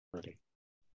Ready.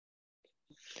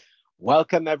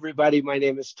 Welcome, everybody. My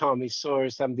name is Tommy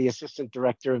Soares. I'm the Assistant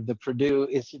Director of the Purdue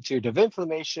Institute of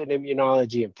Inflammation,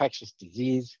 Immunology, and Infectious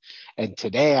Disease. And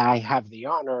today I have the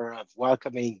honor of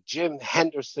welcoming Jim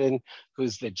Henderson,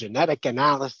 who's the Genetic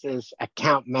Analysis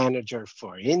Account Manager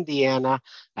for Indiana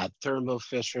at Thermo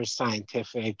Fisher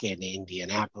Scientific in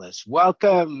Indianapolis.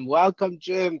 Welcome,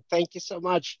 Jim. Thank you so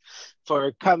much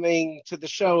for coming to the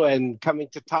show and coming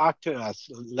to talk to us,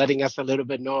 letting us a little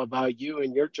bit know about you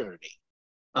and your journey.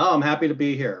 Oh, I'm happy to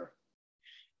be here.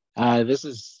 This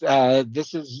is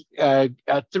a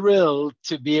thrill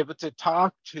to be able to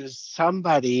talk to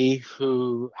somebody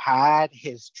who had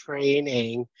his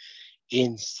training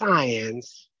in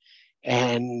science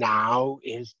and now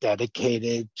is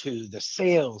dedicated to the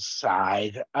sales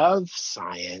side of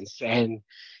science. And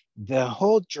the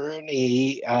whole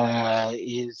journey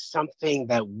is something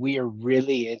that we're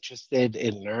really interested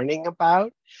in learning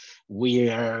about. We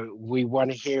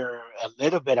want to hear a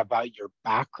little bit about your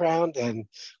background and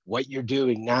what you're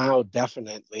doing now,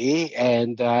 definitely,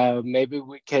 and maybe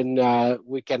we can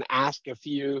ask a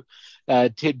few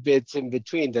tidbits in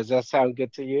between. Does that sound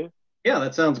good to you? Yeah,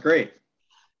 that sounds great.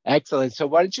 Excellent. So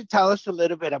why don't you tell us a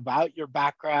little bit about your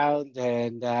background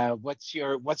and what's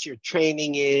your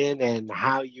training in and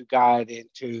how you got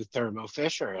into Thermo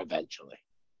Fisher eventually?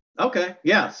 Okay,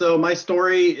 yeah. So my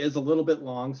story is a little bit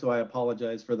long, so I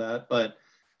apologize for that. But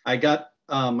I got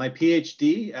my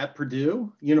PhD at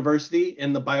Purdue University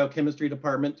in the biochemistry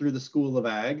department through the School of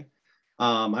Ag.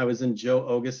 I was in Joe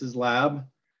Ogus's lab.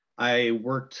 I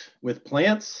worked with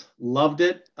plants, loved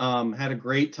it, had a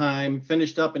great time,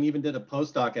 finished up and even did a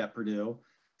postdoc at Purdue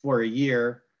for a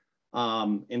year.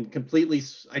 And completely,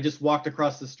 I just walked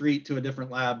across the street to a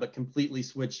different lab, but completely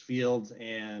switched fields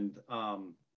and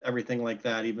everything like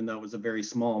that. Even though it was a very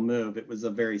small move, it was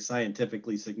a very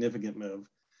scientifically significant move.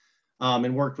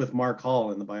 And worked with Mark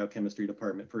Hall in the biochemistry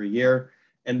department for a year.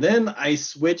 And then I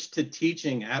switched to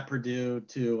teaching at Purdue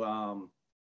to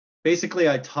basically,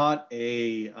 I taught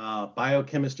a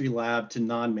biochemistry lab to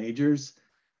non-majors,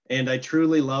 and I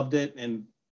truly loved it and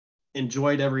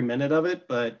enjoyed every minute of it.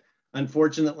 But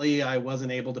unfortunately, I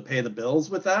wasn't able to pay the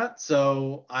bills with that.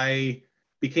 So I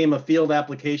became a field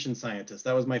application scientist.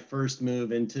 That was my first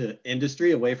move into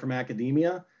industry away from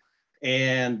academia.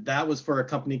 And that was for a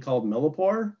company called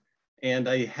Millipore. And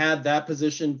I had that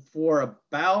position for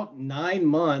about 9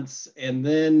 months. And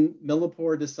then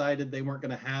Millipore decided they weren't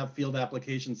going to have field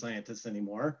application scientists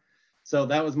anymore. So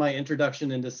that was my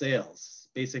introduction into sales,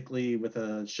 basically with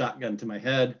a shotgun to my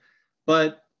head.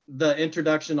 But the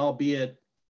introduction, albeit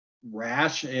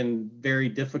rash and very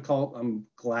difficult, I'm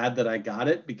glad that I got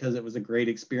it because it was a great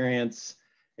experience.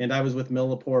 And I was with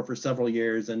Millipore for several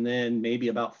years. And then maybe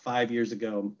about 5 years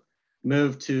ago,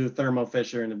 moved to Thermo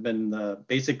Fisher and have been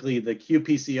basically the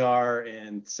qPCR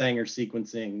and Sanger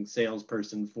sequencing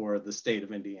salesperson for the state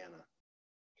of Indiana.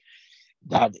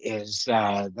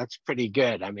 That's pretty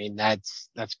good. I mean, that's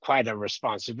quite a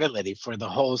responsibility for the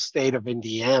whole state of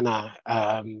Indiana.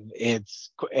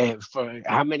 It's for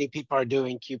how many people are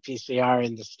doing qPCR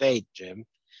in the state, Jim?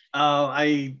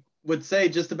 I would say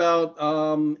just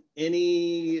about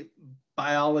any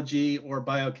biology or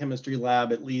biochemistry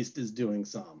lab at least is doing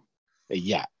some.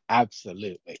 Yeah,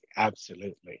 absolutely.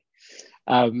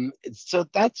 So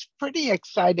that's pretty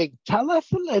exciting. Tell us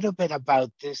a little bit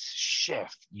about this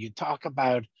shift. You talk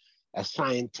about a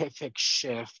scientific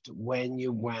shift when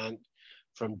you went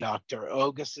from Dr.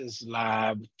 Ogus's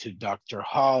lab to Dr.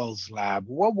 Hall's lab.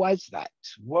 What was that?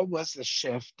 What was the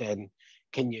shift? And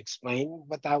can you explain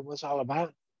what that was all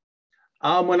about?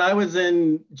 When I was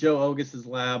in Joe Ogus's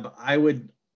lab, I would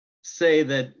say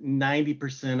that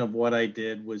 90% of what I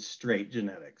did was straight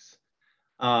genetics.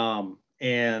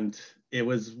 And it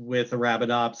was with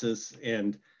Arabidopsis,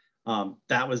 and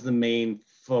that was the main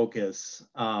focus,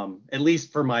 at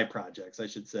least for my projects, I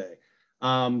should say.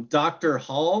 Dr.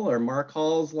 Hall or Mark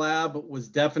Hall's lab was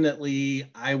definitely,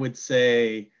 I would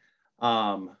say,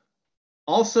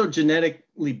 also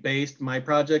genetically based, my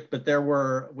project, but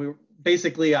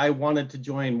basically, I wanted to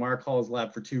join Mark Hall's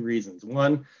lab for two reasons.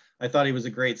 One, I thought he was a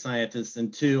great scientist,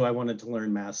 and two, I wanted to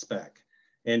learn mass spec.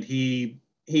 And he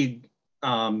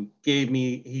gave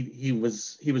me, he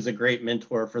was a great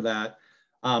mentor for that.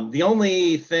 The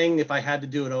only thing, if I had to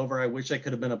do it over, I wish I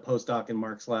could have been a postdoc in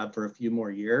Mark's lab for a few more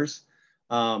years.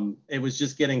 It was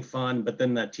just getting fun, but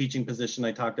then that teaching position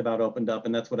I talked about opened up,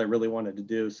 and that's what I really wanted to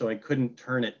do, so I couldn't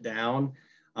turn it down.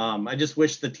 I just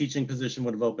wish the teaching position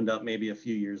would have opened up maybe a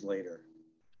few years later.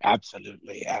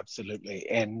 Absolutely.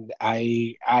 And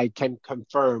I can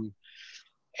confirm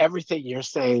everything you're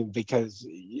saying, because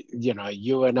you know,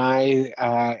 you and I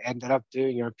ended up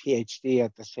doing our PhD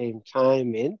at the same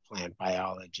time in plant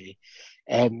biology,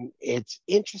 and it's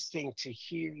interesting to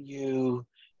hear you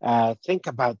think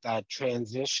about that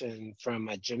transition from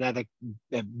a genetic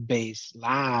based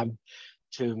lab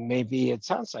to maybe, it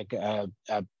sounds like a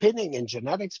pinning in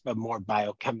genetics, but more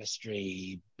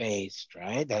biochemistry based,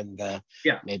 right? And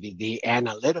Yeah. maybe the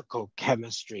analytical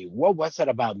chemistry. What was it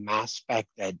about mass spec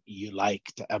that you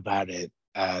liked about it,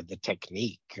 the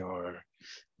technique, or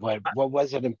what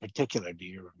was it in particular? Do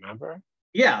you remember?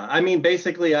 Yeah, I mean,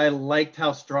 basically, I liked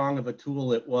how strong of a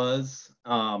tool it was,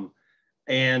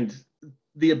 and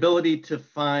the ability to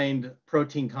find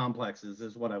protein complexes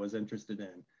is what I was interested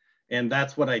in. And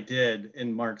that's what I did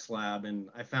in Mark's lab. And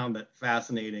I found that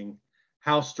fascinating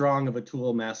how strong of a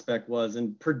tool mass spec was.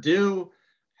 And Purdue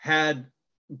had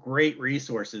great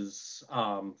resources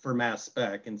for mass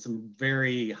spec and some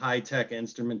very high-tech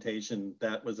instrumentation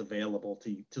that was available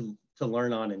to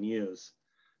learn on and use.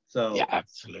 Yeah, So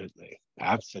absolutely.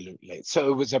 Absolutely. So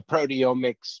it was a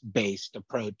proteomics based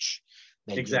approach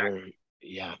that you exactly. were,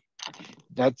 yeah,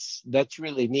 that's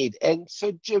really neat. And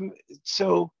so Jim,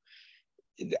 so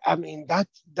I mean,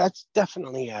 that's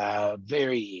definitely a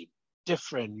very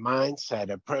different mindset,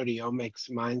 a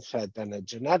proteomics mindset than a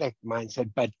genetic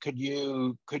mindset. But could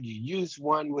you use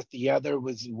one with the other?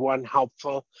 Was one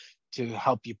helpful to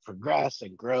help you progress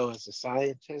and grow as a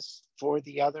scientist for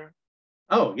the other?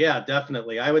 Oh, yeah,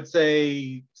 definitely. I would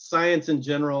say science in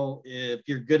general, if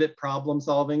you're good at problem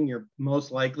solving, you're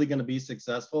most likely going to be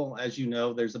successful. As you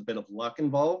know, there's a bit of luck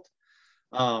involved.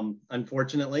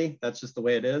 Unfortunately, that's just the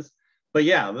way it is. But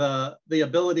yeah, the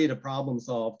ability to problem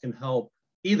solve can help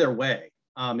either way.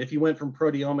 If you went from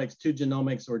proteomics to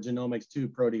genomics or genomics to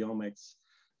proteomics,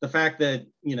 the fact that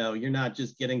you're not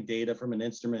just getting data from an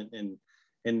instrument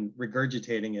and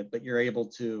regurgitating it, but you're able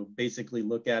to basically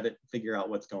look at it and figure out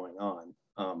what's going on.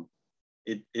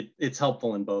 It's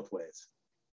helpful in both ways.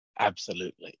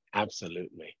 Absolutely,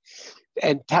 absolutely.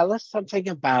 And tell us something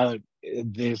about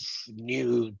this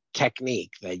new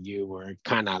technique that you were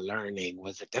kind of learning.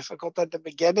 Was it difficult at the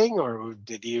beginning, or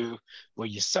were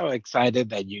you so excited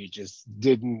that you just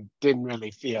didn't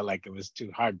really feel like it was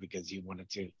too hard because you wanted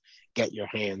to get your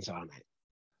hands on it?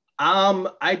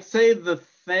 I'd say the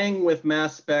thing with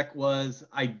mass spec was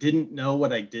I didn't know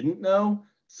what I didn't know.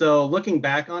 So looking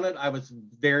back on it, I was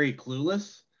very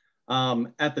clueless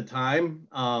at the time.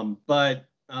 But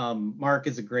Mark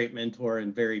is a great mentor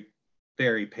and very,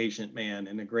 very patient man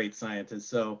and a great scientist.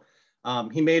 So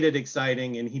he made it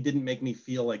exciting and he didn't make me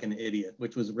feel like an idiot,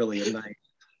 which was really a nice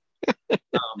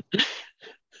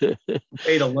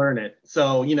way to learn it.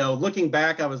 So, looking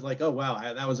back, I was like, oh, wow,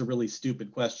 that was a really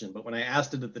stupid question. But when I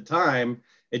asked it at the time,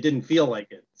 it didn't feel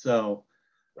like it. So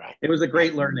Right, it was a right.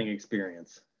 great learning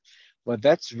experience. Well,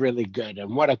 that's really good.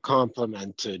 And what a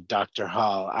compliment to Dr.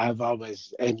 Hall. I've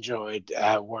always enjoyed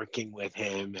working with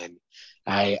him. And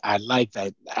I like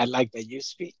that. I like that you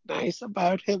speak nice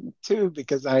about him too,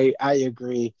 because I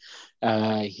agree.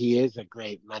 He is a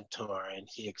great mentor and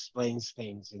he explains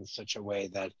things in such a way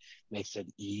that makes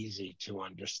it easy to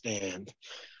understand.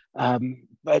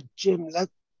 But Jim,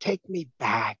 take me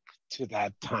back to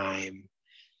that time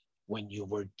when you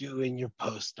were doing your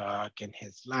postdoc in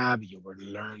his lab, you were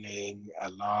learning a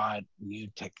lot, new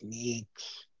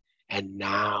techniques, and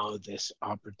now this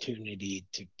opportunity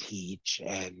to teach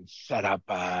and set up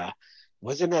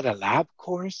wasn't it a lab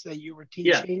course that you were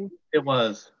Yeah, teaching? it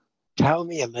was. Tell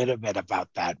me a little bit about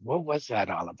that. What was that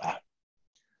all about?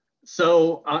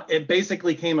 So it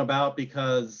basically came about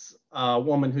because a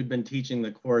woman who'd been teaching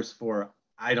the course for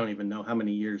I don't even know how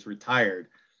many years retired.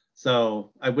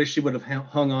 So I wish she would have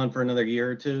hung on for another year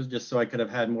or two just so I could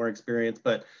have had more experience.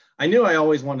 But I knew I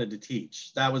always wanted to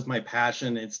teach. That was my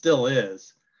passion. It still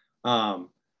is. Um,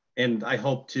 and I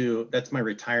hope that's my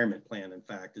retirement plan, in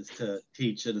fact, is to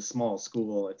teach at a small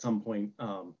school at some point.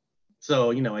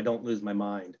 So, I don't lose my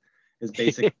mind is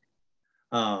basically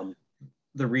um,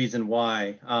 the reason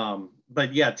why.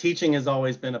 But yeah, teaching has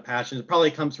always been a passion. It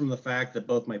probably comes from the fact that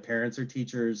both my parents are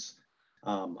teachers.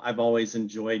 I've always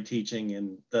enjoyed teaching,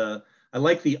 and I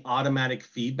like the automatic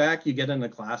feedback you get in a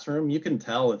classroom. You can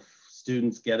tell if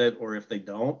students get it or if they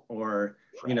don't, or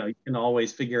Right. you can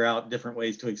always figure out different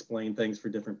ways to explain things for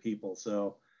different people.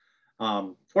 So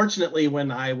fortunately,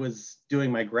 when I was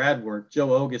doing my grad work, Joe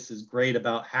Ogus is great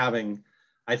about having,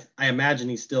 I imagine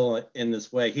he's still in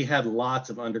this way. He had lots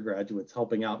of undergraduates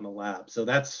helping out in the lab. So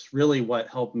that's really what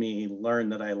helped me learn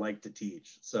that I like to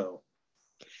teach. So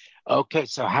Okay,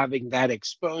 so having that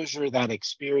exposure, that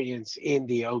experience in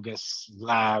the August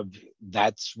lab,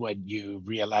 that's when you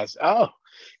realize, oh,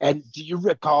 and do you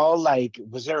recall, like,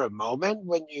 was there a moment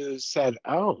when you said,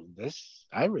 oh, this,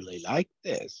 I really like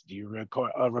this? Do you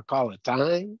recall a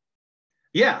time?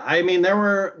 Yeah, I mean,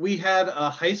 we had a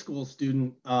high school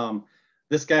student.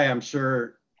 This guy, I'm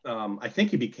sure, I think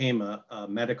he became a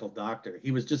medical doctor. He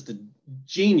was just a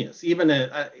genius. Even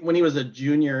when he was a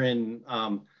junior in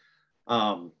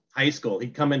high school,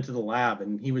 he'd come into the lab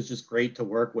and he was just great to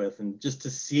work with. And just to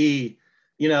see,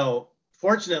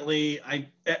 fortunately,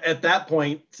 at that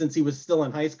point, since he was still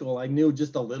in high school, I knew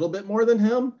just a little bit more than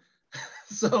him.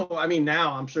 So, I mean,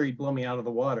 now I'm sure he'd blow me out of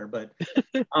the water, but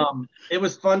it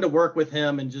was fun to work with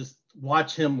him and just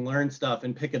watch him learn stuff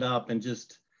and pick it up and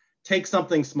just take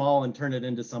something small and turn it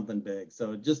into something big.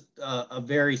 So just a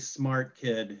very smart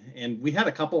kid. And we had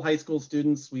a couple high school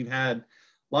students. We've had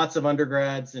lots of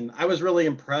undergrads, and I was really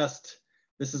impressed.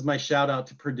 This is my shout out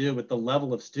to Purdue with the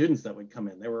level of students that would come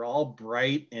in. They were all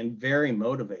bright and very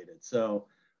motivated. So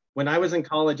when I was in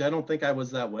college, I don't think I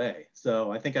was that way.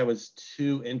 So I think I was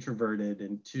too introverted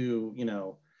and too,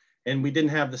 and we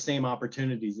didn't have the same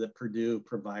opportunities that Purdue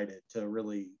provided to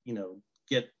really,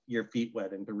 get your feet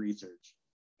wet into research.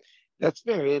 That's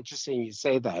very interesting you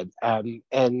say that. And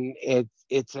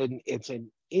it's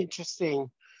an interesting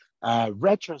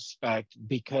retrospect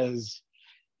because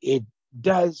it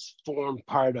does form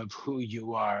part of who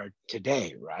you are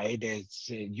today, right? It's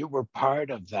you were part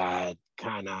of that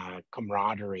kind of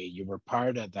camaraderie. You were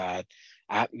part of that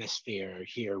atmosphere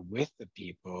here with the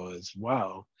people as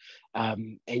well,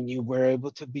 and you were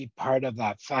able to be part of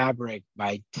that fabric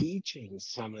by teaching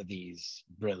some of these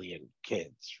brilliant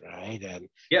kids, right? And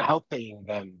Yeah. helping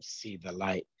them see the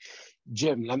light.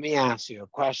 Jim, let me ask you a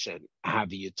question.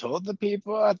 Have you told the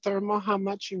people at Thermo how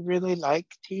much you really like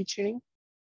teaching?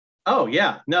 Oh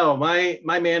yeah, no, my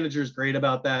manager is great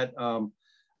about that.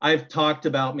 I've talked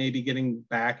about maybe getting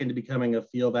back into becoming a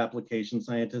field application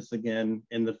scientist again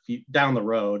in down the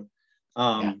road,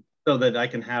 Yeah. so that I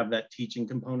can have that teaching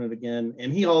component again.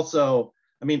 And he also,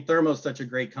 I mean, Thermo's such a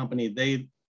great company.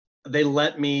 They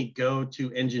let me go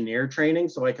to engineer training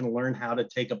so I can learn how to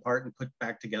take apart and put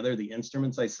back together the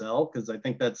instruments I sell, because I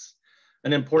think that's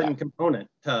an Yeah. important component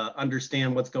to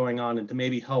understand what's going on and to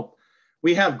maybe help.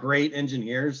 We have great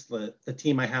engineers. The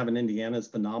team I have in Indiana is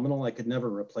phenomenal. I could never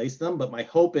replace them, but my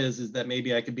hope is that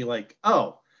maybe I could be like,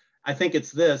 oh, I think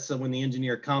it's this. So when the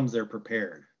engineer comes, they're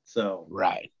prepared. So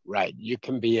Right, right. You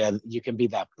can be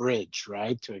that bridge,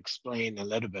 right? To explain a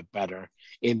little bit better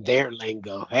in their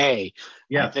lingo. Hey, I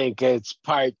yeah, think it's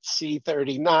part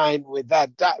C39 with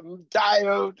that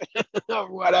diode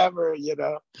or whatever.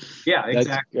 yeah, That's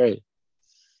exactly. great.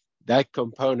 That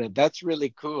component, that's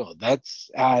really cool. That's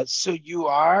so you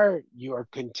are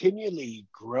continually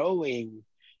growing,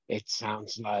 it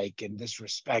sounds like, in this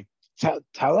respect.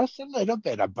 Tell us a little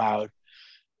bit about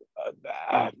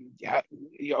yeah,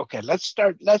 okay, let's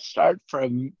start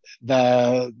from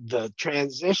the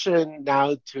transition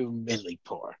now to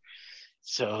millipore.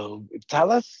 So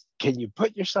tell us, can you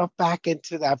put yourself back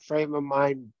into that frame of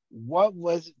mind? What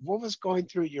was going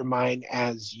through your mind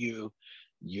as you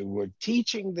were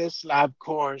teaching this lab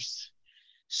course,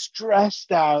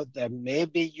 stressed out that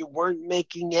maybe you weren't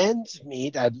making ends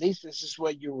meet? At least this is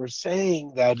what you were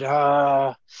saying, that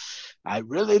I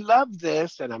really love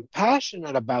this and I'm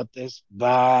passionate about this,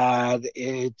 but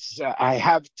I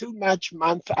have too much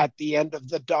month at the end of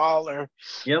the dollar,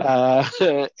 Yep.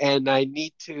 uh, and I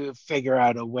need to figure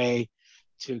out a way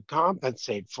to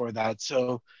compensate for that.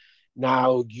 So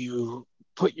now you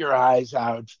put your eyes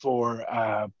out for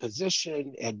a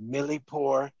position at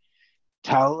Millipore.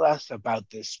 Tell us about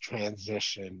this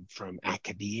transition from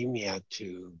academia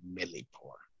to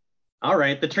Millipore. All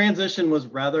right. The transition was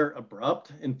rather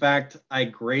abrupt. In fact, I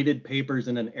graded papers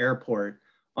in an airport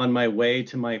on my way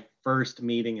to my first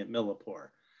meeting at Millipore.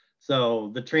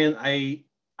 So I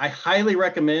highly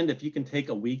recommend, if you can take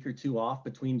a week or two off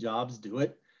between jobs, do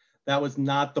it. That was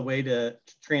not the way to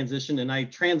transition. And I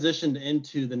transitioned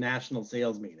into the national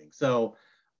sales meeting. So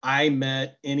I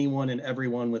met anyone and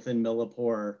everyone within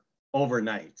Millipore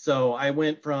overnight. So I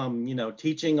went from,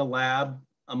 teaching a lab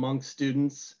amongst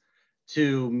students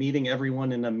to meeting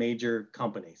everyone in a major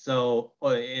company. So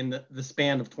in the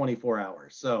span of 24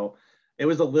 hours. So it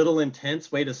was a little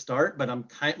intense way to start,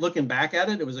 but looking back at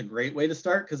it, it was a great way to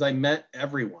start because I met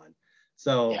everyone.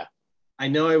 So Yeah. I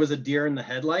know I was a deer in the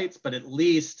headlights, but at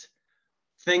least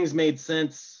things made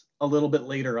sense a little bit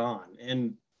later on.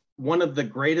 And one of the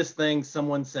greatest things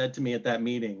someone said to me at that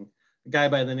meeting, a guy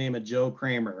by the name of Joe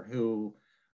Kramer, who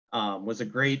was a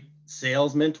great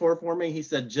sales mentor for me, he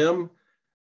said, Jim,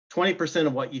 20%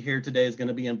 of what you hear today is going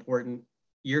to be important.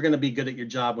 You're going to be good at your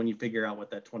job when you figure out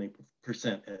what that 20%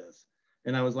 is.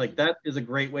 And I was like, that is a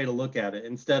great way to look at it,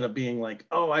 instead of being like,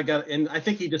 oh, I got, and I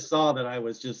think he just saw that I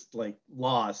was just like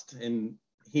lost, and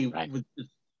he was just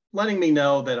letting me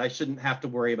know that I shouldn't have to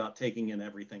worry about taking in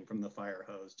everything from the fire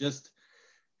hose. Just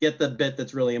get the bit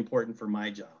that's really important for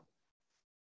my job.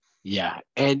 Yeah.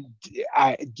 And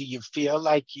do you feel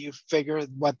like you figured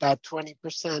what that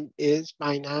 20% is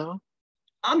by now?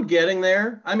 I'm getting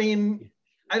there. I mean,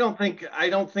 I don't think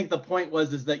the point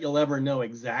is that you'll ever know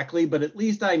exactly, but at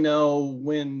least I know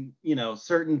when,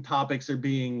 certain topics are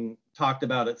being talked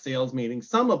about at sales meetings.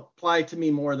 Some apply to me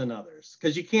more than others,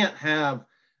 because you can't have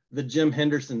the Jim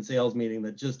Henderson sales meeting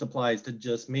that just applies to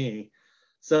just me.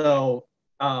 So,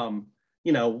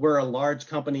 we're a large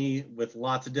company with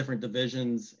lots of different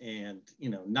divisions, and,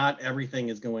 not everything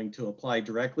is going to apply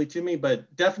directly to me,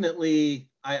 but definitely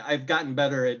I've gotten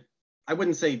better at, I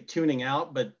wouldn't say tuning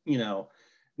out, but,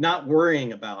 not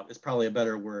worrying about is probably a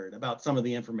better word, about some of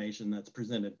the information that's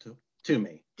presented to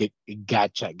me.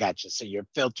 Gotcha. So you're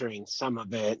filtering some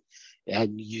of it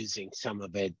and using some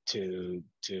of it to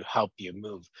help you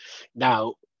move.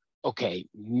 Now, okay,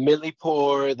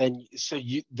 Millipore, then, so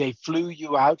they flew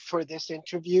you out for this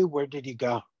interview. Where did you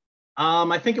go?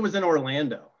 I think it was in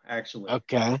Orlando, actually.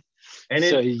 Okay. And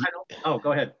so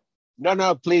go ahead.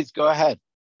 No, please go ahead.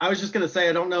 I was just going to say,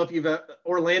 I don't know if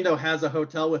Orlando has a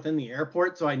hotel within the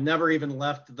airport, so I never even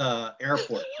left the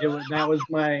airport. That was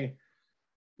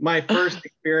my first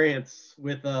experience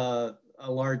with a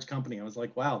large company. I was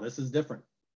like, wow, this is different.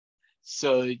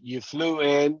 So you flew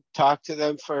in, talked to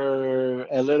them for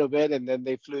a little bit, and then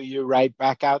they flew you right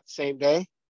back out the same day?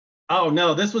 Oh,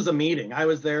 no, this was a meeting. I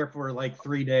was there for like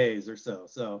 3 days or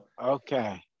so.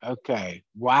 Okay.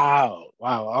 Wow.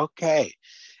 Okay.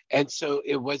 And so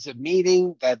it was a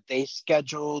meeting that they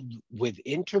scheduled with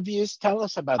interviews. Tell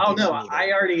us about Oh, this no, meeting.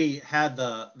 I already had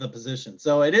the position.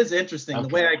 So it is interesting. Okay.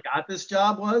 The way I got this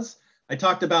job was, I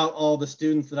talked about all the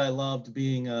students that I loved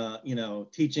being,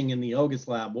 teaching in the OGUS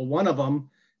lab. Well, one of them,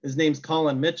 his name's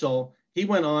Colin Mitchell. He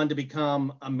went on to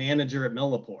become a manager at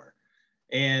Millipore.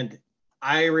 And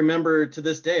I remember to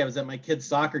this day, I was at my kid's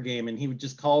soccer game, and he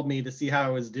just called me to see how I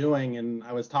was doing. And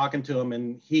I was talking to him,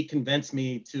 and he convinced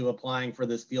me to applying for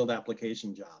this field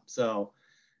application job. So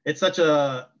it's such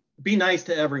a, be nice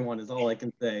to everyone is all I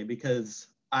can say, because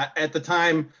at the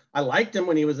time, I liked him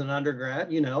when he was an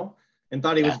undergrad, and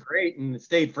thought he was great and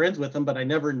stayed friends with him, but I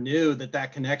never knew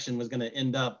that connection was going to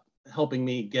end up helping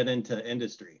me get into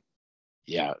industry.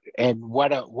 Yeah, and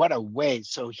what a way.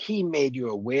 So he made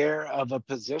you aware of a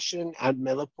position at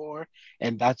Millipore,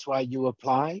 and that's why you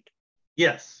applied?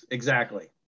 Yes, exactly.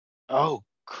 Oh,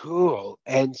 cool.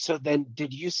 And so then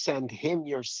did you send him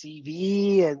your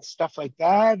CV and stuff like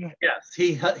that? Yes,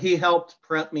 he helped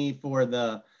prep me for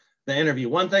the interview.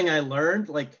 One thing I learned,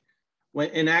 like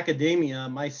when in academia,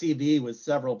 my CV was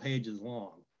several pages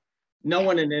long. No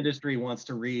one in industry wants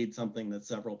to read something that's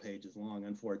several pages long,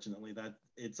 unfortunately. That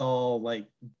it's all like,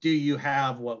 do you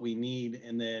have what we need?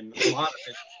 And then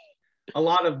a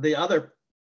lot of the other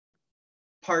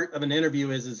part of an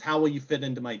interview is how will you fit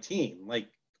into my team? Like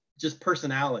just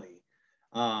personality.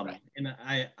 Right. And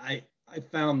I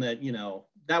found that,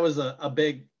 that was a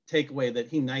big takeaway that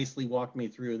he nicely walked me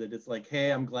through, that it's like, hey,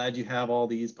 I'm glad you have all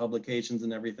these publications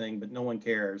and everything, but no one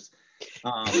cares.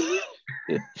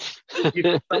 You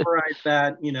can summarize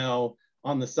that,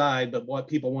 on the side, but what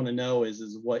people want to know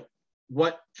is what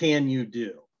can you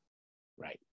do?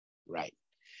 Right.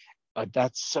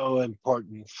 That's so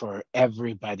important for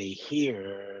everybody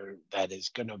here that is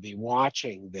going to be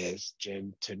watching this,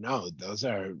 Jim, to know. Those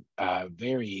are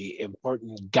very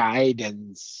important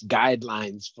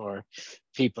guidelines for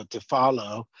people to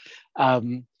follow.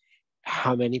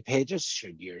 How many pages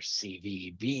should your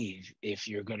CV be if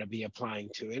you're going to be applying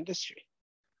to industry?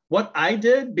 What I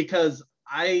did, because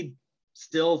I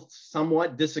still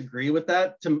somewhat disagree with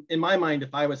that. In my mind, if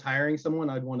I was hiring someone,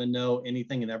 I'd want to know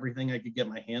anything and everything I could get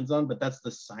my hands on, but that's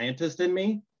the scientist in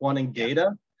me wanting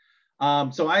data.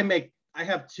 So I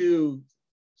have 2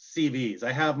 CVs.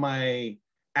 I have my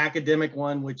academic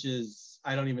one, which is,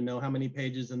 I don't even know how many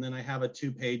pages. And then I have a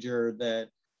 2-pager that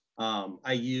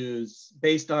I use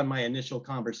based on my initial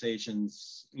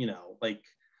conversations, like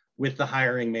with the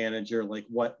hiring manager, like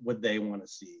what would they want to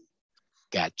see?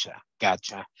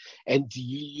 Gotcha. And do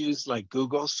you use like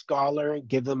Google Scholar and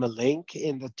give them a link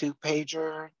in the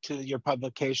 2-pager to your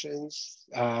publications?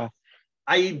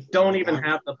 I don't even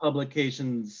have the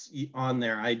publications on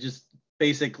there. I just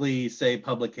basically say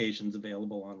publications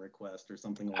available on request or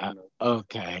something along those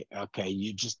lines. Okay.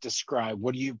 You just describe,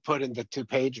 what do you put in the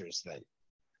 2-pagers then?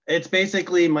 It's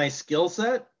basically my skill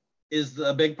set. is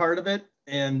a big part of it.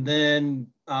 And then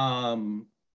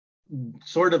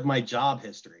sort of my job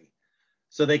history.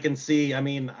 So they can see, I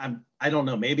mean, I don't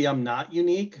know, maybe I'm not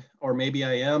unique or maybe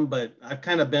I am, but I've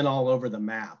kind of been all over the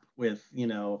map with, you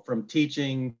know, from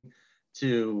teaching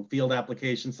to field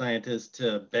application scientist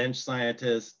to bench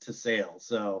scientist to sales.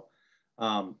 So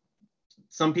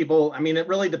some people, I mean, it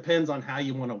really depends on how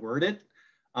you want to word it.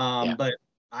 But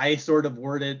I sort of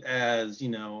word it as, you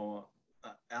know,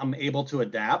 I'm able to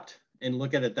adapt and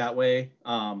look at it that way,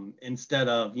 instead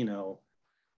of, you know,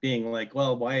 being like,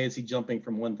 well, why is he jumping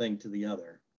from one thing to the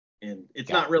other? And it's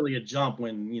not really a jump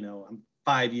when, you know, I'm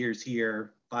 5 years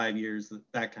here, 5 years,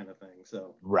 that kind of thing.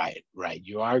 So right.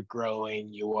 You are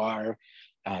growing. You are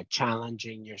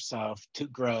challenging yourself to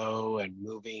grow and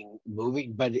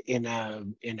moving, but in a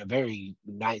very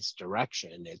nice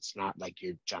direction. It's not like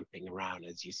you're jumping around,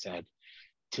 as you said,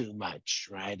 too much,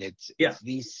 right? It's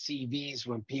these CVs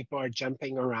when people are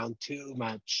jumping around too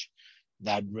much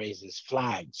that raises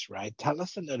flags, right? Tell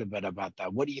us a little bit about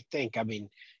that. What do you think? I mean,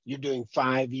 you're doing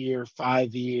 5 years.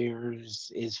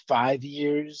 Is 5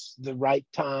 years the right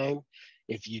time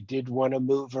if you did want to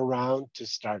move around to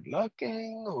start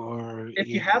looking, or if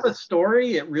you have a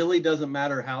story, it really doesn't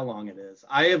matter how long it is.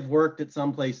 I have worked at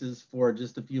some places for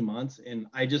just a few months and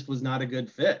I just was not a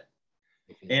good fit.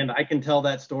 And I can tell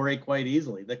that story quite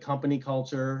easily. The company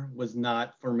culture was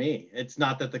not for me. It's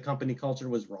not that the company culture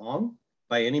was wrong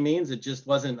by any means. It just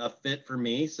wasn't a fit for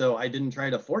me. So I didn't try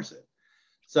to force it.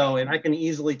 So, and I can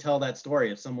easily tell that story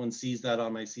if someone sees that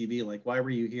on my CV, like, why were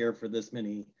you here for this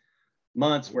many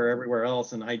months where everywhere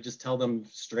else? And I just tell them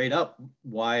straight up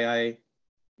why I,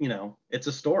 you know, it's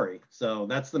a story. So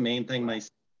that's the main thing.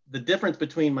 The difference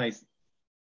between my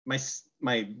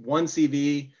one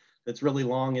CV that's really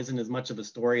long isn't as much of a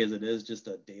story as it is just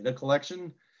a data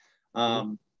collection.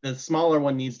 The smaller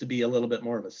one needs to be a little bit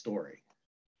more of a story.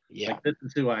 Like, this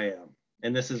is who I am,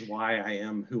 and this is why I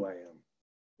am who I am.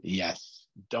 Yes.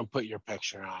 Don't put your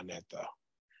picture on it, though.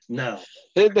 No.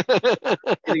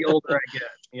 The older I get,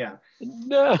 yeah.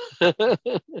 No.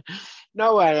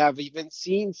 No, I have even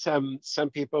seen some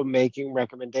people making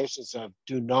recommendations of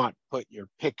do not put your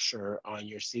picture on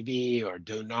your CV, or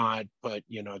do not put,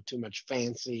 you know, too much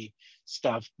fancy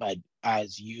stuff. But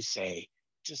as you say,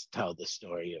 just tell the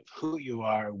story of who you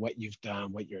are, what you've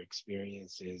done, what your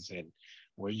experience is, and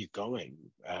where you're going,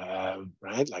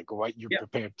 right? Like what you're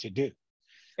prepared to do.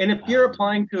 And if you're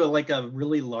applying to a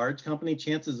really large company,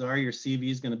 chances are your CV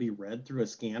is going to be read through a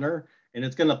scanner and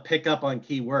it's going to pick up on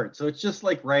keywords. So it's just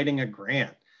like writing a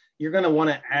grant. You're going to want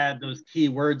to add those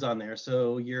keywords on there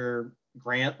so your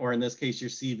grant, or in this case, your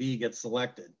CV, gets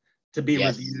selected to be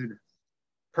reviewed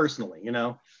personally, you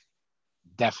know?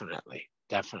 Definitely.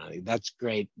 That's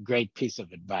great piece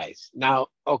of advice. Now,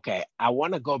 okay, I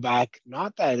want to go back,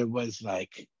 not that it was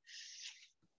like,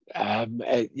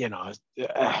 you know,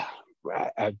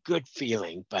 a good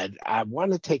feeling, but I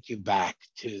want to take you back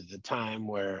to the time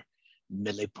where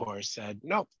Millipore said,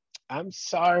 "No, I'm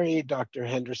sorry, Dr.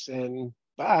 Henderson,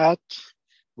 but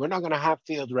we're not going to have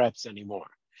field reps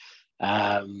anymore."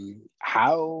 How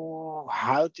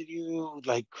did you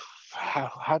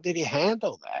how did you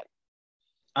handle that?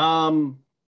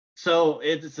 So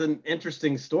it's an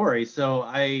interesting story. So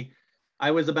I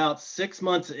was about 6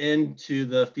 months into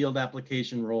the field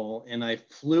application role, and I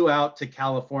flew out to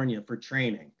California for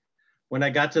training. When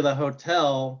I got to the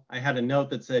hotel, I had a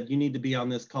note that said, you need to be on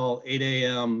this call 8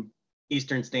 a.m.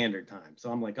 Eastern Standard Time.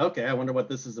 So I'm like, okay, I wonder what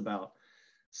this is about.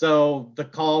 So the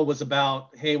call was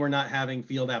about, hey, we're not having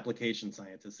field application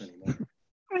scientists anymore.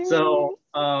 So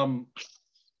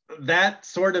that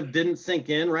sort of didn't sink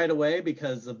in right away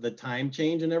because of the time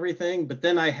change and everything. But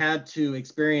then I had to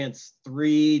experience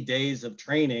 3 days of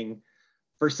training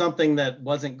for something that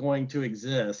wasn't going to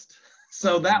exist.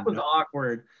 So that was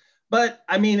awkward. But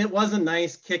I mean, it was a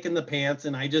nice kick in the pants.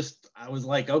 And I was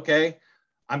like, okay,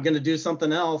 I'm going to do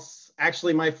something else.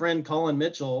 Actually, my friend Colin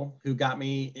Mitchell, who got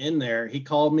me in there, he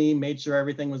called me, made sure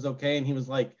everything was okay. And he was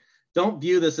like, don't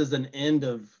view this as an end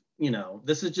of, you know,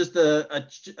 this is just a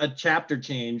chapter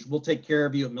change. We'll take care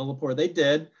of you at Millipore. They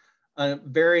did. A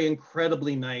very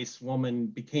incredibly nice woman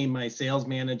became my sales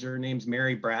manager. Her name's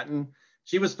Mary Bratton.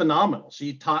 She was phenomenal.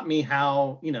 She taught me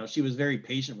how, you know, she was very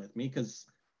patient with me because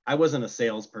I wasn't a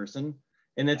salesperson.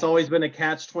 And it's always been a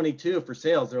catch-22 for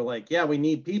sales. They're like, yeah, we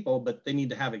need people, but they need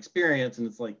to have experience. And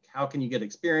it's like, how can you get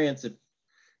experience if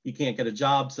you can't get a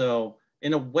job? So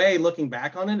in a way, looking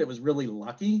back on it, it was really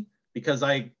lucky because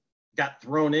I got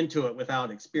thrown into it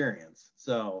without experience.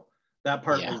 So that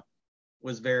part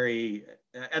was very,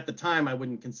 at the time, I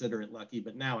wouldn't consider it lucky,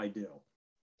 but now I do.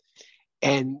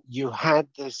 And you had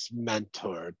this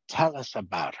mentor. Tell us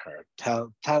about her.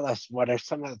 Tell us, what are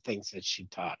some of the things that she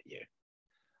taught you?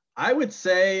 I would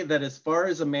say that as far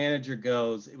as a manager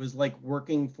goes, it was like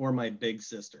working for my big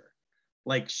sister.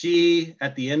 Like she,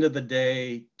 at the end of the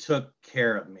day, took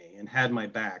care of me and had my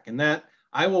back. And that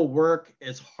I will work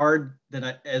as hard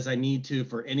as I need to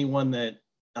for anyone that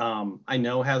I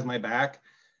know has my back.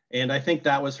 And I think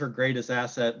that was her greatest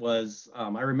asset was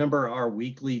I remember our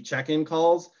weekly check-in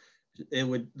calls.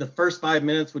 The first 5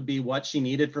 minutes would be what she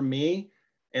needed from me.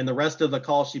 And the rest of the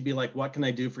call, she'd be like, what can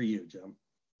I do for you, Jim?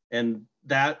 And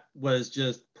that was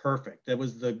just perfect. That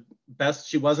was the best.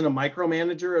 She wasn't a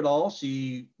micromanager at all.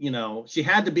 She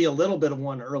had to be a little bit of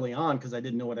one early on because I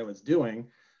didn't know what I was doing.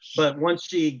 But once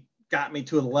she got me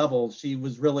to a level, she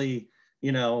was really,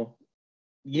 you know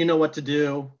what to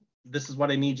do. This is what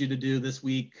I need you to do this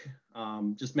week.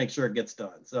 Just make sure it gets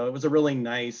done. So it was a really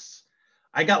nice,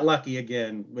 I got lucky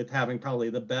again with having probably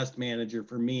the best manager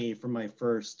for me for my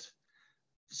first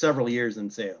several years in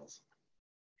sales.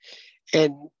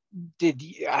 And did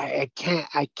you, I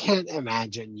can't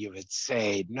imagine you would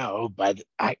say no, but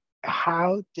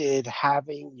how did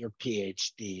having your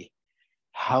PhD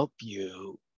help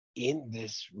you in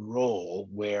this role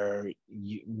where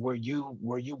were you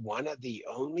one of the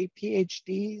only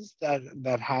PhDs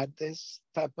that had this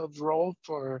type of role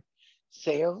for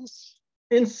sales?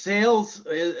 In sales,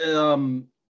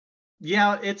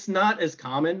 yeah, it's not as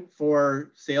common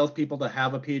for salespeople to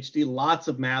have a PhD. Lots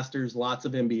of masters, lots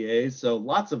of MBAs, so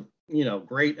lots of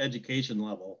great education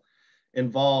level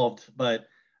involved. But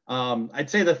I'd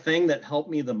say the thing that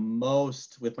helped me the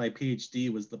most with my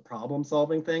PhD was the problem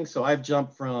solving thing. So I've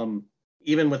jumped from,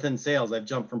 even within sales, I've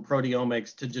jumped from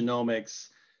proteomics to genomics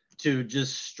to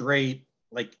just straight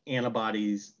like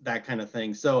antibodies, that kind of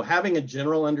thing. So having a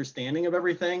general understanding of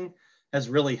everything has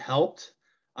really helped.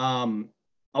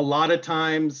 A lot of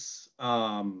times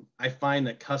I find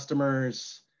that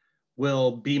customers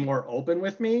will be more open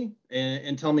with me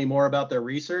and tell me more about their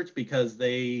research because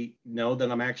they know that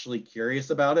I'm actually curious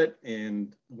about it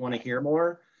and want to hear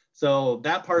more. So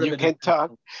that part of You it can is,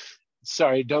 talk,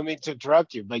 sorry, don't mean to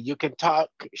interrupt you, but you can talk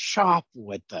shop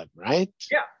with them, right?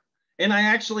 yeah. And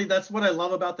that's what I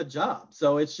love about the job.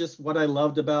 So it's just what I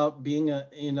loved about being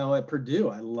at Purdue.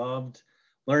 I loved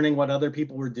learning what other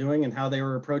people were doing and how they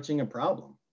were approaching a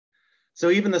problem. So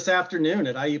even this afternoon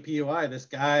at IUPUI, this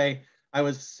guy, I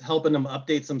was helping him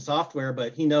update some software,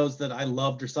 but he knows that I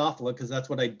love Drosophila because that's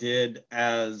what I did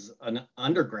as an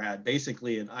undergrad,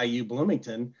 basically at IU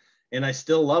Bloomington, and I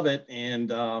still love it.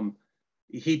 And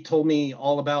he told me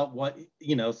all about what,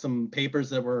 some papers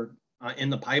that were in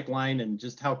the pipeline and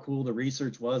just how cool the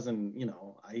research was. And,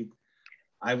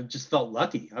 I just felt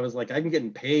lucky. I was like, I'm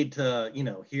getting paid to,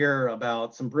 hear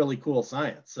about some really cool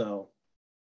science. So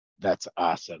That's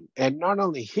awesome. And not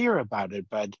only hear about it,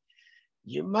 but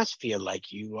you must feel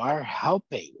like you are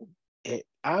helping it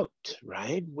out,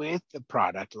 right? With the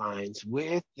product lines,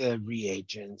 with the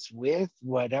reagents, with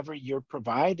whatever you're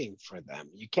providing for them.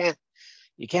 You can't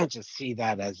just see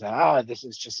that as this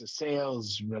is just a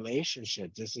sales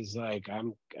relationship. This is like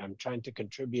I'm trying to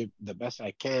contribute the best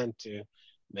I can to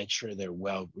make sure they're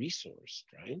well resourced,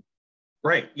 right?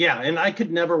 right, yeah, and I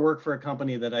could never work for a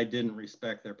company that I didn't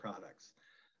respect their products.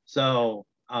 So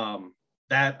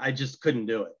that I just couldn't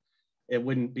do it. It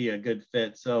wouldn't be a good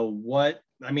fit. So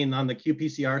on the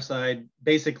qPCR side,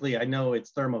 basically I know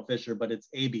it's Thermo Fisher, but it's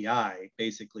ABI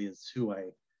basically is who I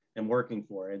am working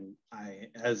for. And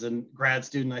as a grad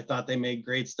student, I thought they made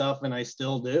great stuff and I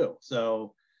still do.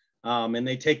 So, and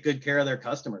they take good care of their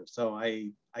customers. So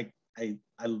I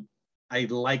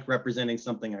like representing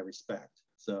something I respect.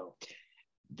 So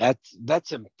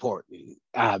That's important,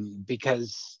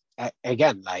 because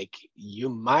again, like you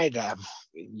might have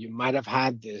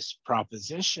had this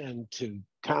proposition to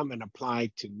come and apply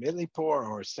to Millipore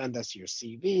or send us your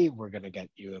CV. We're going to get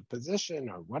you a position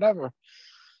or whatever,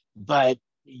 but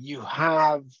you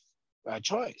have a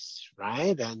choice,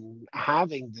 right? And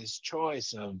having this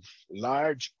choice of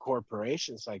large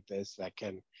corporations like this that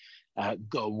can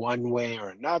go one way or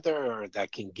another, or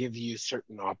that can give you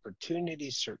certain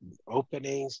opportunities, certain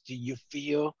openings. Do you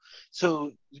feel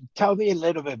so? Tell me a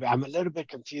little bit. I'm a little bit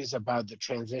confused about the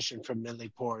transition from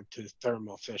Millipore to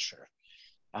Thermo Fisher.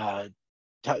 Uh,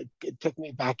 Took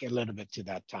me back a little bit to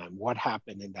that time. What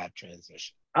happened in that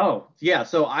transition? oh, yeah.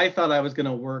 So I thought I was going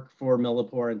to work for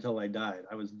Millipore until I died.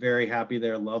 I was very happy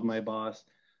there, loved my boss.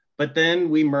 But then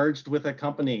we merged with a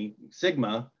company,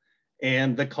 Sigma,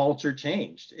 and the culture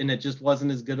changed and it just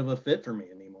wasn't as good of a fit for me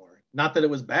anymore. Not that it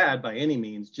was bad by any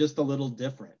means, just a little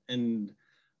different. And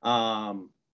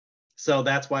So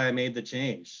that's why I made the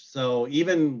change. So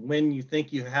even when you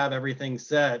think you have everything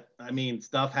set, I mean,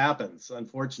 stuff happens,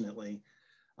 unfortunately.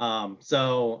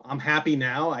 So I'm happy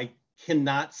now. I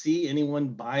cannot see anyone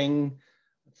buying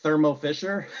Thermo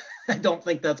Fisher. I don't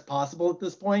think that's possible at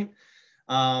this point.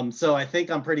 So I think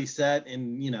I'm pretty set,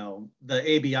 and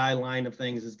the ABI line of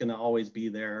things is going to always be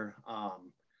there.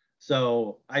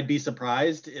 So I'd be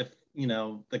surprised if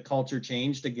the culture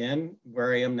changed again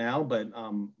where I am now, but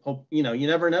hope you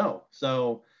never know.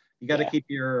 So you got to keep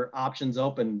your options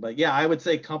open. But yeah, I would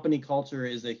say company culture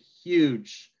is a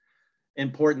huge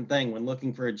important thing when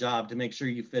looking for a job, to make sure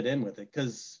you fit in with it.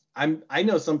 Because I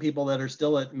know some people that are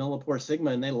still at Millipore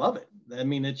Sigma and they love it. I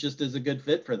mean, it just is a good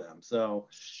fit for them. So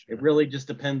Sure. it really just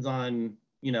depends on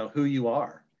who you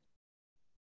are.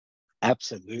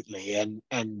 Absolutely. And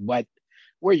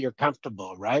where you're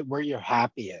comfortable, right? Where you're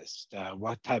happiest,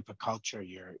 what type of culture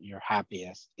you're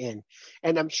happiest in.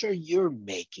 And I'm sure you're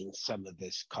making some of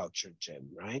this culture, Jim,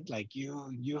 right? Like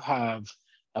you have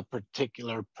a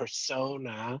particular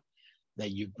persona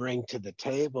that you bring to the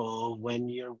table when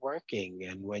you're working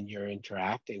and when you're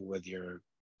interacting with your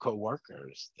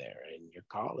coworkers there and your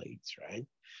colleagues, right?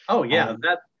 Oh yeah, Um,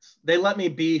 they let me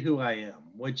be who I am,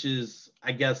 which is,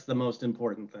 I guess, the most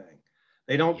important thing.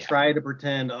 They don't yeah. try to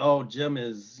pretend, oh, Jim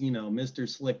is, Mr.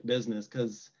 Slick Business,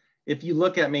 because if you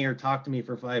look at me or talk to me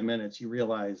for 5 minutes, you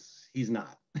realize he's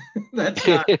not. That's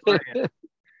not who I am.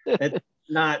 It's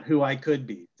not who I could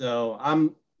be. So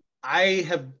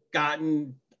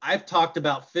I've talked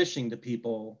about fishing to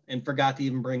people and forgot to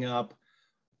even bring up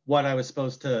what I was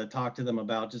supposed to talk to them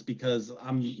about, just because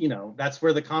that's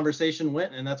where the conversation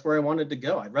went and that's where I wanted to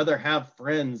go. I'd rather have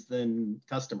friends than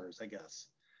customers, I guess.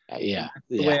 And Yeah, that's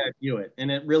the way yeah. I view it.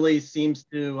 And it really seems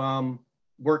to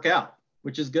work out,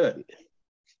 which is good.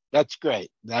 That's great.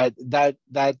 That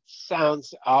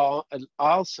sounds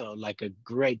also like a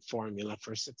great formula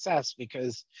for success,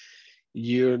 because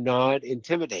you're not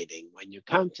intimidating. When you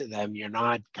come to them, you're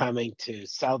not coming to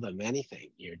sell them anything.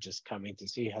 You're just coming to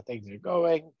see how things are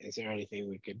going. Is there anything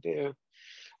we could do?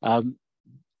 Um,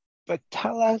 but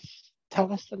tell us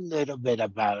a little bit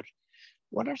about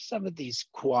what are some of these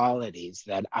qualities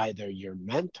that either your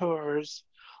mentors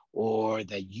or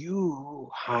that you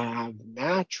have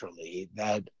naturally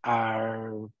that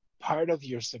are part of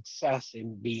your success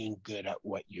in being good at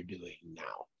what you're doing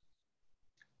now?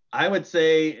 I would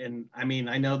say, and I mean,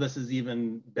 I know this is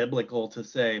even biblical to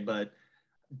say, but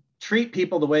treat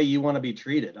people the way you want to be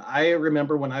treated. I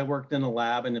remember when I worked in a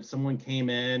lab, and if someone came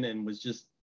in and was just,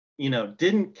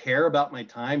 didn't care about my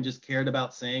time, just cared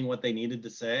about saying what they needed to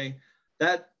say,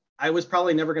 that I was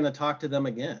probably never going to talk to them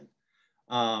again.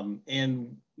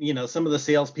 And some of the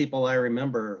salespeople I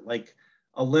remember, like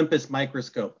Olympus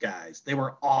microscope guys, they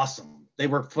were awesome. They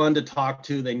were fun to talk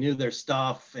to. They knew their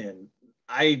stuff, and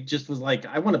I just was like,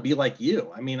 I want to be like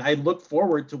you. I mean, I look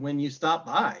forward to when you stop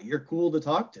by. You're cool to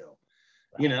talk to,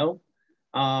 you Right. know?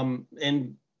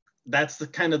 And that's the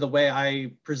kind of the way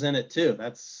I present it too.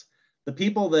 That's the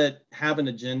people that have an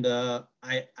agenda.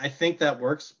 I think that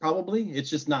works probably. It's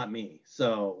just not me.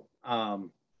 So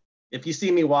if you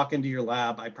see me walk into your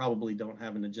lab, I probably don't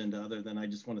have an agenda other than I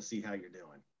just want to see how you're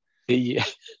doing. Yeah.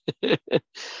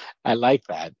 I like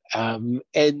that.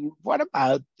 And what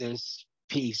about this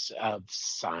piece of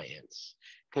science?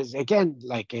 Because again,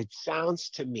 like it sounds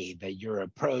to me that your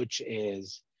approach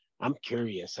is, I'm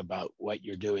curious about what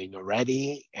you're doing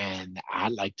already, and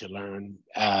I'd like to learn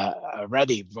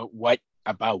already, but what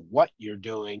about what you're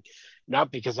doing,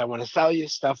 not because I want to sell you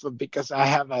stuff, but because I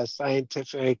have a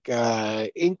scientific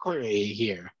inquiry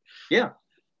here. Yeah.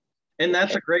 And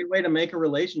that's a great way to make a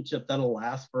relationship that'll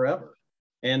last forever.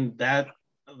 And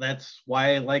that's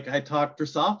why, like, I talked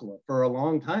Drosophila for a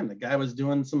long time. The guy was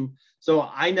doing so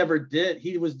I never did.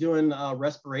 He was doing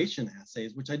respiration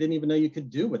assays, which I didn't even know you could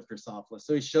do with Drosophila.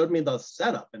 So he showed me the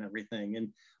setup and everything, and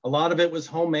a lot of it was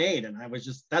homemade. And I was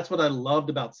just, that's what I loved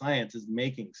about science, is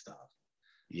making stuff.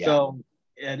 Yeah. So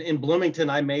in Bloomington,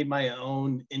 I made my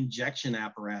own injection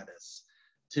apparatus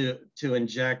to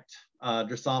inject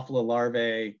Drosophila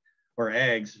larvae, or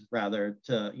eggs rather,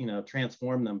 to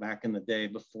transform them back in the day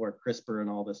before CRISPR and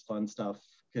all this fun stuff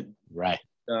could Right.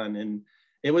 be done. And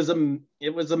it was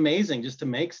amazing just to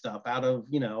make stuff out of,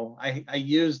 I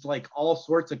used like all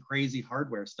sorts of crazy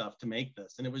hardware stuff to make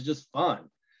this, and it was just fun.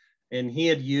 And he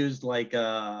had used like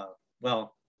a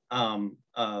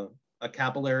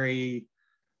capillary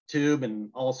tube and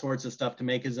all sorts of stuff to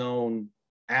make his own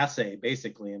assay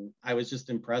basically, and I was just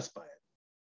impressed by it.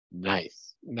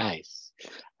 Nice, nice.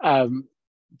 Um,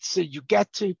 so you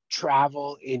get to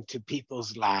travel into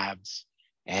people's labs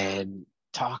and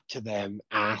talk to them,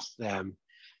 ask them.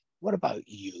 what about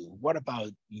you? What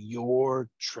about your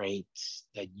traits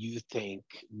that you think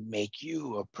make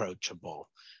you approachable?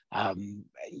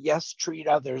 Yes, treat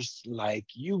others like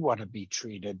you want to be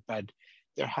treated, but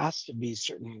there has to be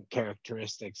certain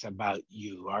characteristics about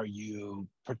you. Are you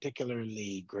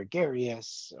particularly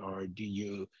gregarious, or do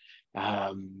you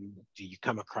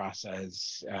come across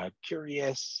as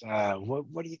curious?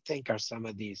 What do you think are some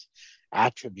of these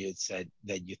attributes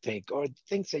that you think, or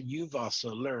things that you've also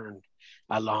learned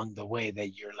along the way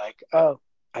that you're like, oh,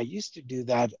 I used to do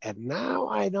that and now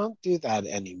I don't do that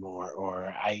anymore, or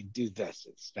I do this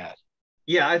instead?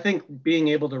 Yeah, I think being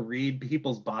able to read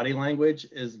people's body language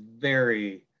is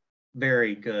very,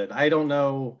 very good. I don't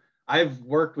know. I've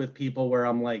worked with people where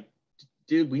I'm like,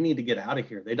 dude, we need to get out of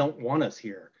here. They don't want us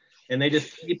here. And they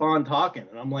just keep on talking.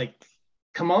 And I'm like,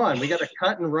 come on, we got to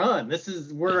cut and run.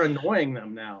 We're annoying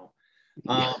them now.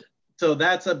 Yeah, So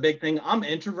that's a big thing. I'm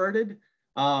introverted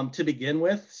to begin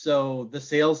with. So the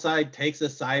sales side takes a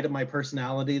side of my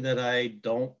personality that I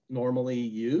don't normally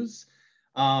use.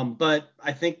 But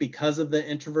I think because of the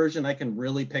introversion, I can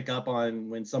really pick up on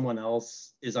when someone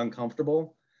else is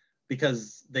uncomfortable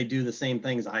because they do the same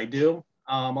things I do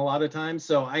a lot of times.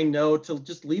 So I know to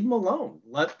just leave them alone.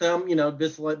 Let them,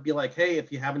 be like, hey,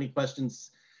 if you have any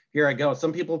questions, here I go.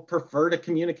 Some people prefer to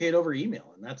communicate over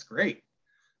email, and that's great. right,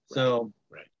 So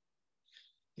right.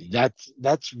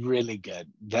 That's really good.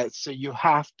 So you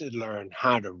have to learn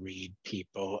how to read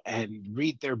people and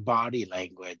read their body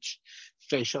language.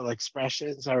 Facial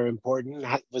expressions are important.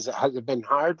 Has it been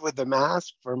hard with the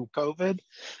mask from COVID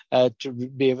to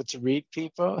be able to read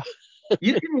people?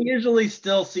 you can usually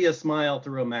still see a smile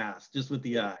through a mask just with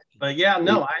the eye. But yeah,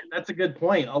 no, that's a good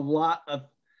point.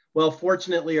 Well,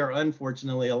 fortunately or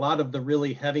unfortunately, a lot of the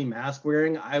really heavy mask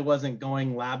wearing, I wasn't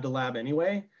going lab to lab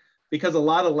anyway, because a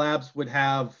lot of labs would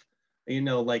have,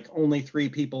 like only 3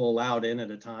 people allowed in at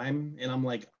a time. And I'm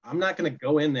like, I'm not going to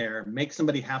go in there, make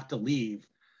somebody have to leave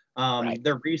Right.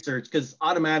 their research because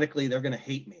automatically they're going to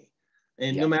hate me.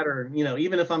 And no Yeah. matter,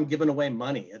 even if I'm giving away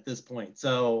money at this point.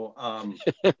 So,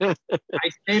 I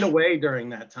stayed away during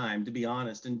that time, to be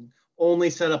honest, and only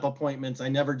set up appointments. I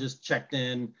never just checked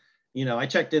in. I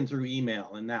checked in through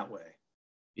email in that way.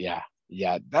 Yeah.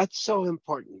 Yeah. That's so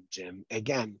important, Jim.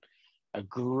 Again, a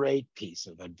great piece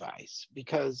of advice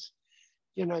because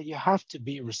you have to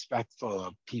be respectful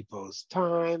of people's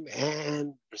time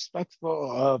and respectful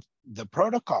of the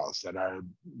protocols that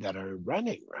are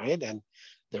running, right? And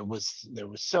there was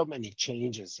so many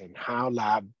changes in how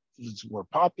labs were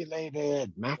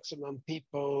populated, maximum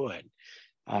people, and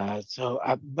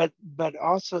but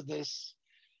also this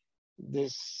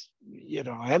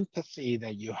empathy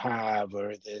that you have,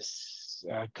 or this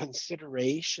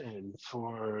consideration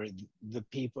for the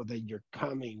people that you're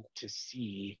coming to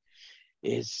see,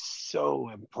 is so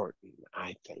important,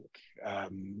 I think,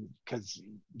 because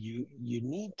you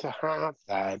need to have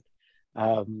that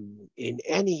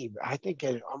I think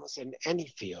almost in any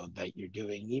field that you're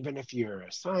doing, even if you're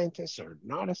a scientist or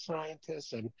not a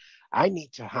scientist. And I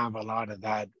need to have a lot of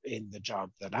that in the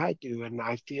job that I do. And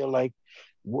I feel like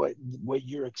what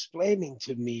you're explaining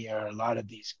to me are a lot of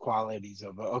these qualities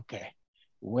of, okay,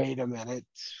 wait a minute,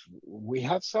 we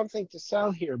have something to sell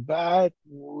here, but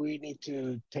we need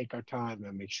to take our time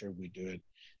and make sure we do it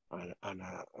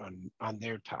on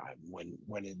their time when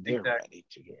they're Exactly. ready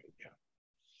to do it. Yeah.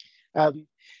 Um,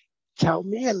 Tell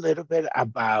me a little bit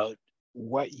about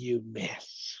what you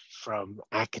miss from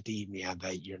academia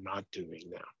that you're not doing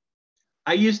now.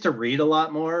 I used to read a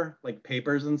lot more, like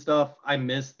papers and stuff. I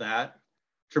miss that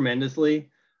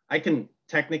tremendously. I can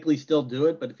technically still do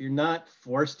it, but if you're not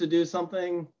forced to do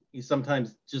something, you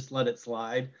sometimes just let it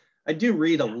slide. I do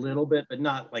read a Yeah, little bit, but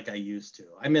not like I used to.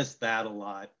 I miss that a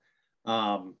lot.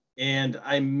 And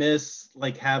I miss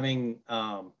like having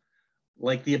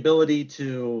like the ability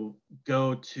to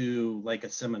go to like a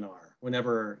seminar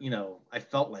whenever, I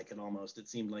felt like it almost, it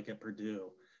seemed like at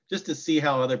Purdue, just to see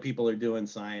how other people are doing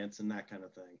science and that kind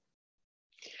of thing.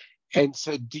 and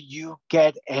so do you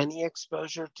get any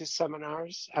exposure to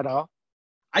seminars at all?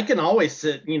 I can always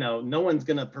sit, no one's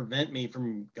going to prevent me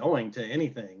from going to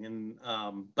anything. And,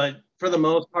 but for the Right.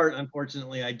 most part,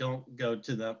 unfortunately, I don't go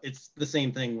to it's the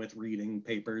same thing with reading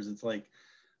papers. It's like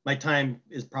my time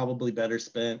is probably better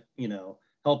spent,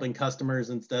 helping customers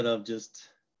instead of just,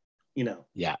 you know,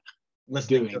 Yeah,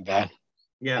 listening to doing them. that.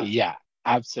 Yeah. Yeah,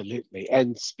 absolutely.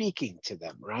 And speaking to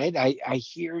them, right? I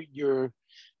hear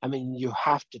I mean, you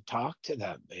have to talk to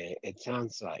them. It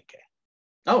sounds like it.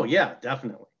 Oh, yeah,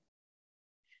 definitely.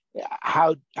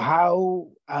 How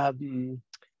how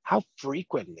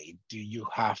frequently do you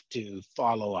have to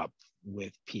follow up?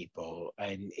 with people?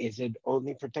 And is it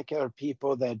only particular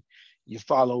people that you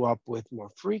follow up with more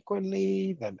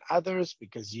frequently than others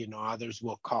because you know others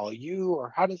will call you,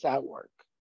 or how does that work?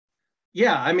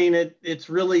 Yeah, I mean, it's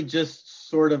really just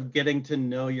sort of getting to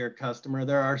know your customer.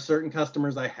 There are certain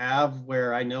customers I have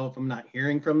where I know if I'm not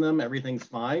hearing from them, everything's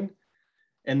fine.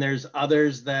 And there's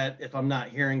others that if I'm not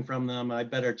hearing from them, I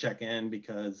better check in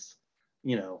because,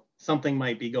 something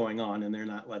might be going on and they're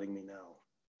not letting me know.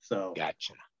 So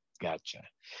Gotcha. Gotcha.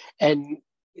 And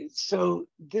so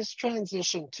this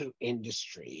transition to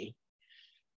industry,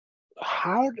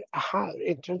 how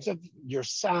in terms of your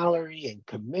salary and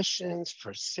commissions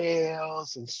for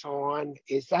sales and so on,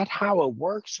 is that how it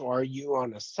works, or are you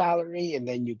on a salary and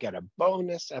then you get a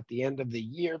bonus at the end of the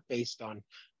year based on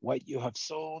what you have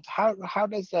sold? How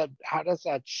does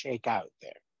that shake out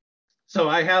there? So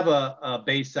I have a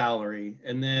base salary,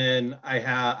 and then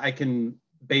I can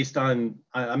based on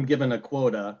I'm given a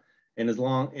quota, and as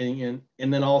long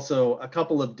and then also a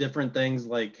couple of different things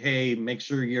like, hey, make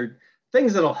sure you're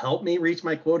things that'll help me reach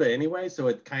my quota anyway. So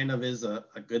it kind of is a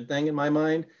good thing in my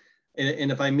mind,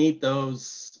 and if I meet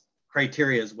those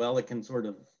criteria as well, it can sort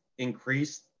of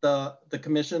increase the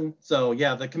commission. So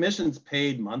yeah, the commission's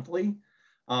paid monthly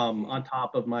on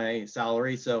top of my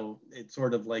salary. So it's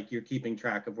sort of like you're keeping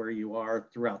track of where you are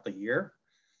throughout the year.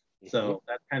 Mhm. So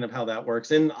that's kind of how that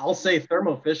works. And I'll say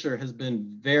Thermo Fisher has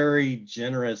been very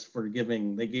generous for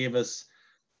giving. They gave us,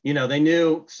 they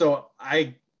knew. So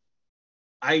I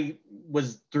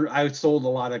sold a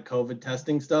lot of COVID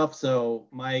testing stuff. So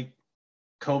my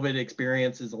COVID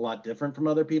experience is a lot different from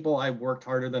other people. I worked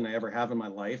harder than I ever have in my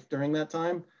life during that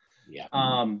time. Yeah.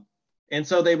 Um, and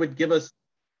so they would give us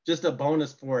just a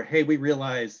bonus for, hey, we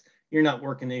realize you're not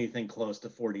working anything close to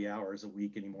 40 hours a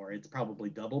week anymore. It's probably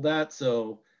double that.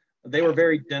 So they were Yeah.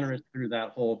 very generous through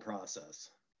that whole process.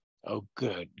 Oh,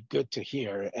 good. Good to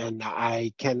hear. And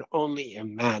I can only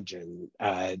imagine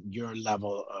your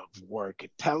level of work.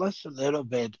 Tell us a little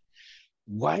bit.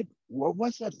 What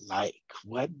was it like?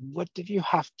 What did you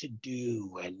have to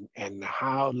do, and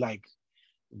how, like,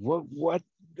 what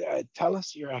tell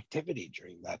us your activity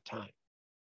during that time.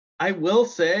 I will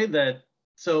say that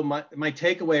so my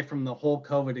takeaway from the whole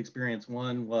COVID experience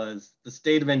one was the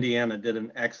state of Indiana did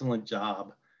an excellent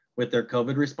job with their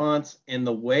COVID response. And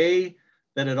the way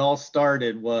that it all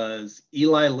started was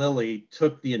Eli Lilly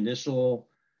took the initial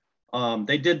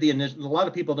they did the initial, a lot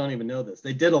of people don't even know this.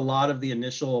 They did a lot of the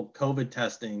initial COVID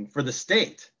testing for the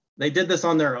state. They did this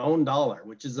on their own dollar,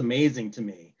 which is amazing to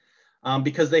me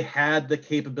because they had the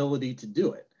capability to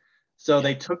do it. So Yeah.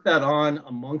 they took that on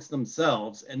amongst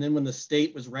themselves. And then when the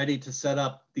state was ready to set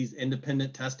up these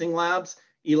independent testing labs,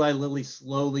 Eli Lilly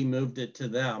slowly moved it to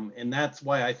them. And that's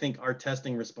why I think our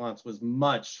testing response was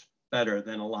much better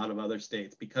than a lot of other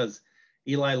states because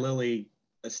Eli Lilly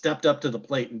stepped up to the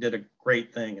plate and did a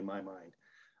great thing in my mind.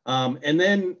 And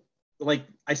then, like,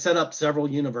 I set up several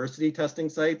university testing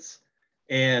sites,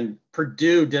 and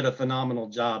Purdue did a phenomenal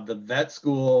job. The vet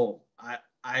school,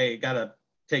 I gotta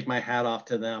take my hat off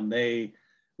to them. They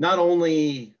not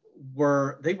only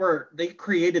they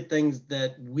created things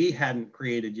that we hadn't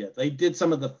created yet. They did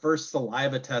some of the first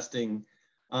saliva testing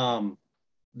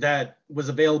that was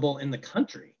available in the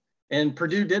country, and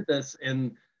Purdue did this.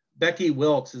 And Becky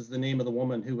Wilkes is the name of the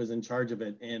woman who was in charge of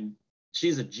it, and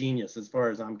she's a genius as far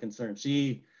as I'm concerned.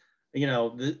 She,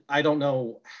 I don't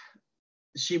know,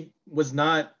 she was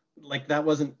not like that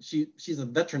wasn't she's a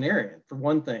veterinarian for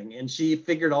one thing, and she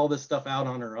figured all this stuff out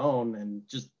on her own and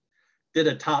just did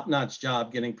a top-notch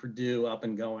job getting Purdue up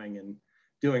and going and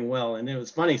doing well. And it was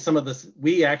funny, some of this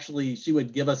she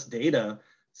would give us data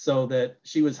so that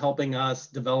she was helping us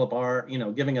develop our,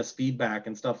 giving us feedback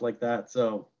and stuff like that.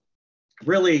 So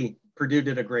really Purdue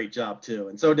did a great job too,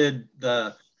 and so did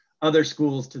the other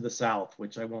schools to the south,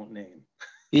 which I won't name.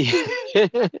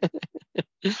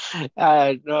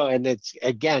 No, and it's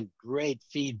again great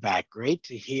feedback. Great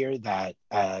to hear that,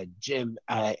 Jim.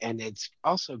 And it's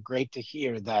also great to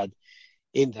hear that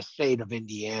in the state of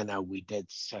Indiana, we did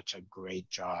such a great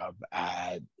job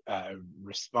at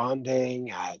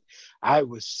responding. I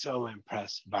was so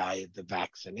impressed by the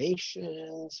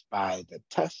vaccinations, by the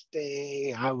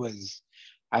testing.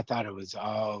 I thought it was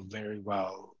all very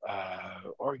well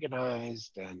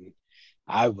organized, and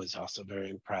I was also very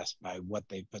impressed by what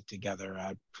they put together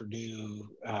at Purdue.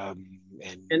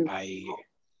 And And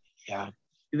yeah.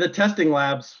 the testing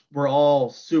labs were all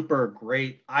super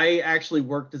great. I actually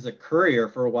worked as a courier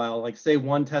for a while. Like, say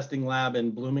one testing lab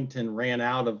in Bloomington ran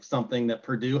out of something that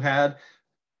Purdue had,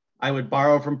 I would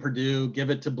borrow from Purdue, give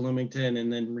it to Bloomington,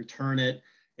 and then return it.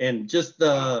 And just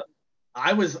Wow.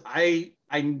 I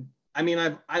I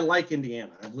mean, I like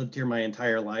Indiana. I've lived here my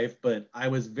entire life, but I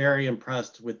was very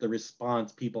impressed with the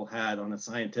response people had on a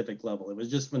scientific level. It was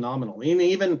just phenomenal. And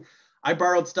even I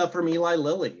borrowed stuff from Eli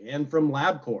Lilly and from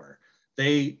LabCorp.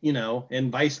 They,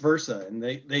 and vice versa. And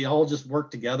they all just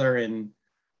worked together and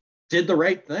did the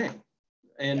right thing.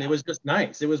 And it was just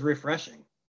nice. It was refreshing.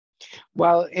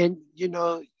 Well, and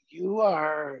you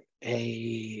are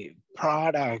a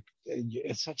product,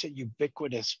 it's such a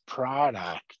ubiquitous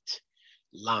product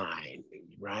line,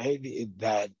 right?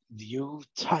 That you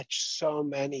touch so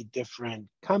many different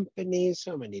companies,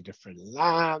 so many different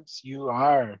labs. You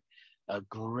are a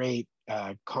great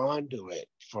conduit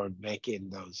for making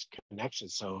those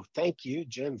connections. So thank you,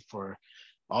 Jim, for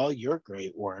all your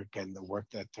great work and the work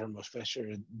that Thermo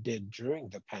Fisher did during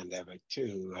the pandemic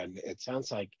too. And it sounds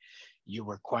like you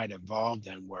were quite involved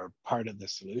and were part of the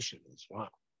solution as well.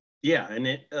 Yeah,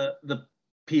 and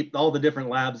all the different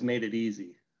labs made it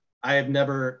easy. I have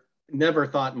never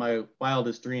thought in my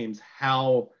wildest dreams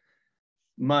how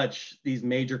much these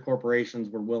major corporations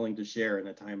were willing to share in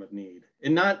a time of need.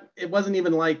 And it wasn't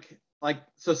even like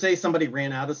so say somebody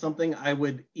ran out of something, I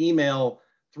would email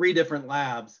 3 different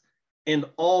labs and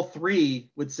all 3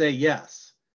 would say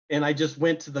yes. And I just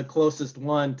went to the closest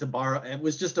one to borrow. It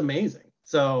was just amazing.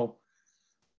 So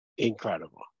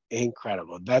incredible.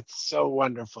 That's so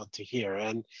wonderful to hear.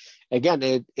 And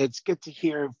again, it's good to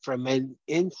hear from an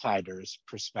insider's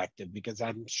perspective, because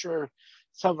I'm sure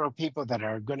several people that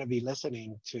are going to be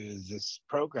listening to this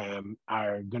program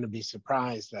are going to be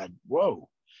surprised that, whoa,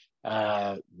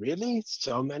 really?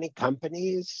 So many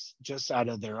companies just out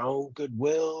of their own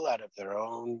goodwill, out of their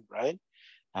own, right?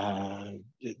 uh,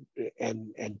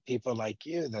 and people like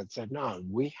you that said, no,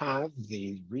 we have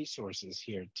the resources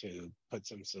here to put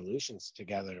some solutions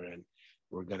together, and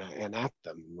we're going to enact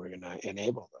them. We're going to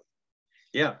enable them.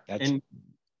 Yeah. That's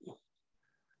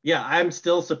yeah, I'm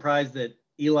still surprised that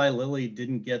Eli Lilly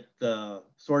didn't get the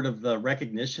sort of the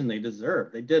recognition they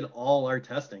deserve. They did all our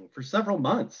testing for several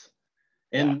months.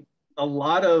 And a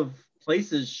lot of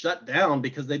places shut down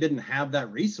because they didn't have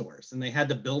that resource and they had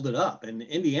to build it up. And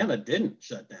Indiana didn't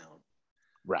shut down.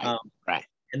 right.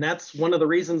 And that's one of the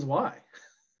reasons why.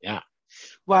 Yeah.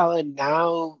 Well, and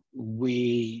now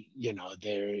there's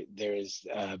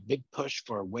a big push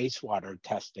for wastewater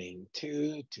testing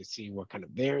too, to see what kind of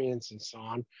variants and so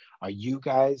on. Are you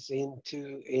guys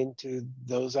into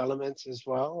those elements as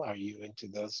well? Are you into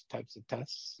those types of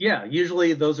tests? Yeah,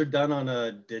 usually those are done on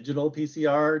a digital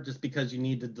PCR just because you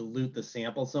need to dilute the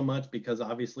sample so much, because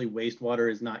obviously wastewater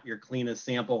is not your cleanest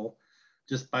sample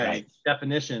just by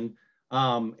definition.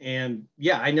 And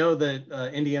yeah, I know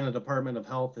that Indiana Department of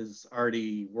Health is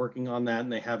already working on that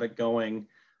and they have it going.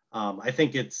 I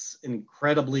think it's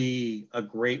incredibly a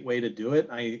great way to do it.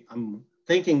 I'm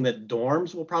thinking that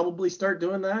dorms will probably start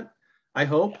doing that, I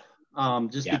hope,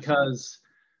 because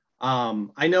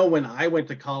I know when I went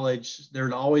to college,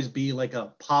 there'd always be like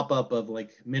a pop-up of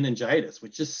like meningitis,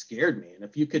 which just scared me. And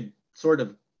if you could sort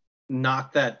of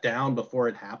knock that down before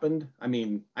it happened, I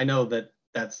mean, I know that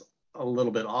that's a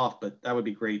little bit off, but that would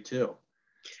be great too.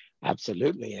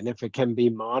 Absolutely. And if it can be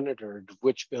monitored,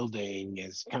 which building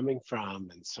is coming from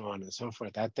and so on and so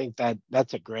forth, I think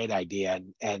that's a great idea,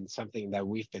 and something that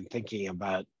we've been thinking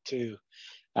about too.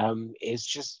 It's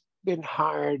just been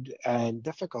hard and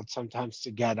difficult sometimes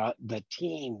to get the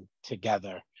team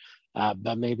together.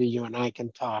 But maybe you and I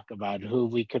can talk about who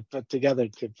we could put together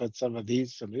to put some of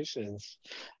these solutions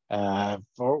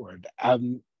forward.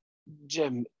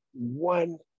 Jim,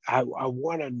 I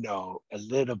want to know a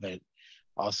little bit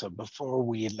also before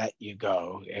we let you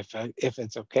go, if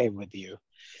it's okay with you.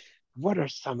 What are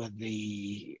some of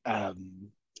the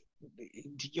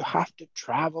do you have to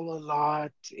travel a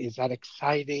lot? Is that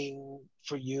exciting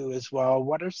for you as well?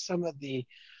 What are some of the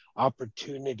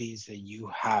opportunities that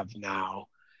you have now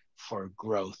for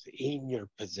growth in your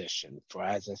position, for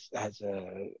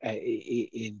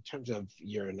in terms of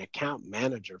you're an account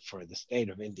manager for the state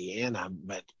of Indiana,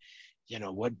 but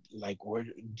where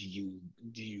do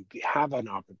you have an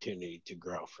opportunity to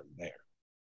grow from there?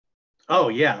 Oh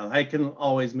yeah, I can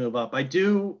always move up. I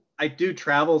do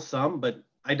travel some, but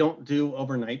I don't do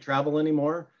overnight travel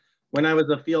anymore. When I was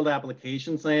a field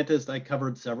application scientist, I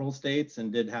covered several states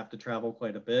and did have to travel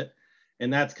quite a bit.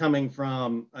 And that's coming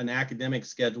from an academic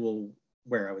schedule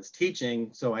where I was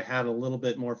teaching. So I had a little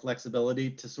bit more flexibility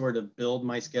to sort of build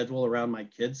my schedule around my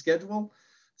kids' schedule.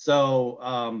 So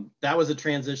that was a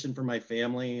transition for my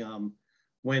family.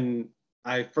 When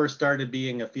I first started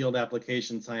being a field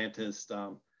application scientist,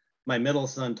 my middle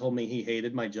son told me he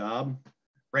hated my job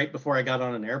right before I got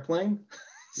on an airplane.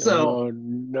 So Oh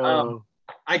no.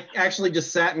 I actually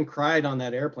just sat and cried on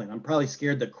that airplane. I'm probably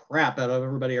scared the crap out of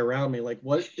everybody around me. Like,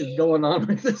 what is going on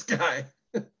with this guy?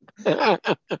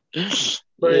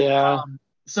 But Yeah.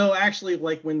 so actually,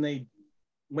 like when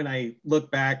I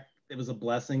look back, it was a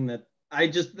blessing that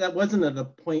that wasn't at a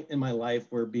point in my life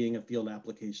where being a field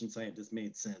application scientist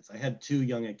made sense. I had too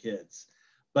young a kids,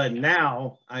 but Yeah.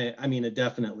 now I mean, it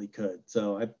definitely could.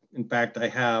 So in fact, I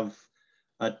have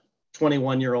a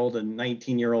 21-year-old, a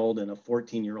 19-year-old, and a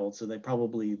 14-year-old. So they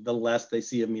probably, the less they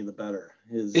see of me, the better.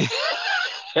 Is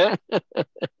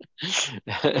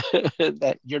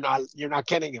That you're not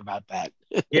kidding about that.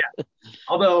 Yeah.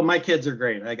 Although my kids are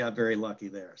great, I got very lucky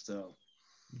there. So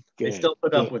they Good, still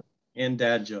put up good. with and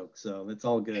dad jokes, so it's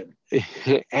all good.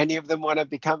 Any of them want to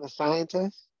become a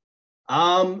scientist?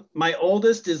 My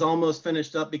oldest is almost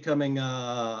finished up becoming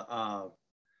a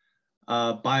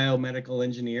biomedical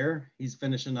engineer. He's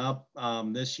finishing up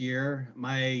this year.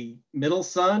 My middle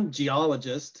son,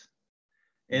 geologist,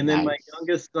 and then my Nice.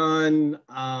 youngest son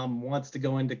wants to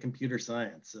go into computer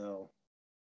science. So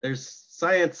there's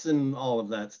science in all of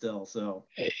that still. So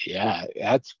Yeah,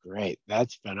 that's great.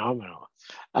 That's phenomenal.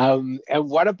 And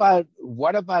what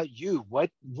about you?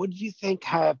 What do you think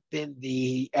have been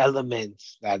the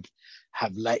elements that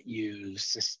have let you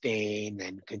sustain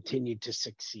and continue to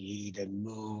succeed and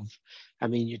move? I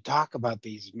mean, you talk about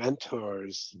these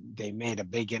mentors, they made a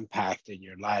big impact in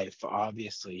your life,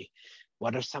 obviously.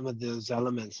 What are some of those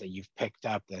elements that you've picked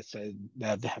up that said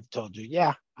that have told you,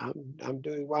 yeah, I'm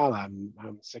doing well, I'm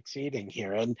succeeding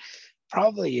here? And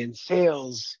probably in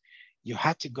sales, you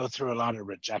had to go through a lot of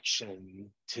rejection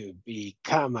to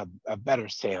become a better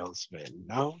salesman,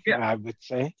 no? yeah, I would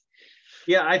say.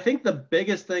 yeah, I think the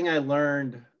biggest thing I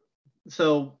learned,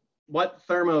 so what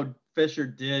Thermo Fisher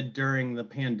did during the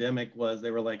pandemic was they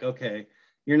were like, okay,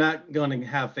 you're not going to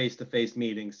have face-to-face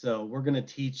meetings, so we're going to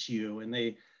teach you. And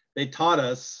they taught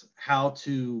us how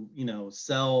to,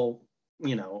 sell,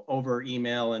 over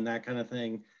email and that kind of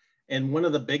thing. And one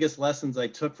of the biggest lessons I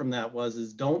took from that was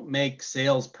is don't make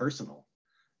sales personal.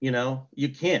 You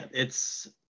can't. It's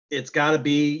got to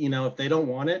be, if they don't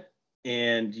want it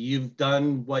and you've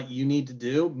done what you need to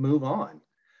do, move on.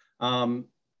 Um,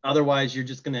 Otherwise, you're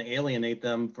just going to alienate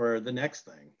them for the next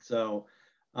thing. So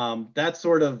that's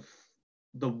sort of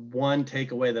the one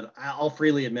takeaway that I'll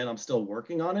freely admit I'm still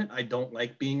working on it. I don't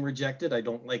like being rejected. I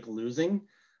don't like losing.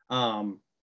 Um,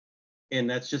 and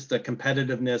that's just a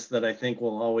competitiveness that I think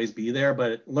will always be there.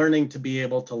 But learning to be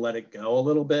able to let it go a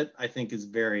little bit, I think is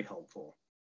very helpful.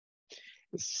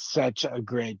 Such a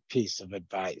great piece of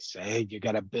advice. You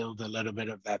got to build a little bit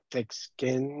of that thick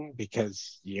skin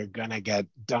because you're gonna get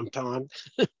dumped on.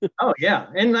 Oh, yeah.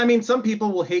 And I mean, some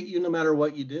people will hate you no matter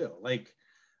what you do. Like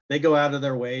they go out of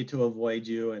their way to avoid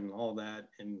you and all that.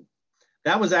 And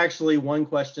that was actually one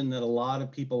question that a lot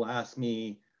of people asked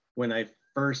me when I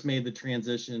first made the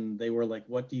transition. They were like,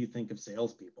 "What do you think of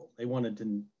salespeople?" They wanted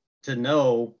to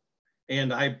know,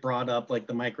 and I brought up like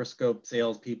the microscope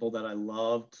salespeople that I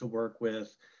love to work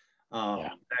with, Yeah,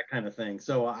 that kind of thing.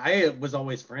 So I was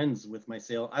always friends with my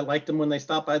sale. I liked them when they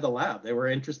stopped by the lab. They were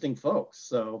interesting folks.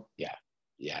 So yeah,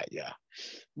 yeah.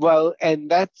 Well, and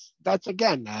that's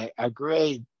again a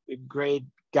great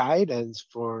guidance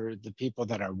for the people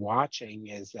that are watching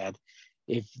is that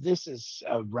if this is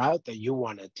a route that you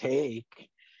want to take,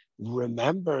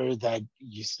 remember that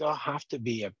you still have to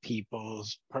be a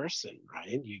people's person, right?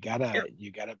 You yeah,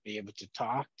 gotta be able to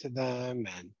talk to them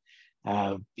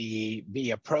and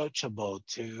be approachable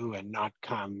too, and not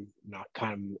come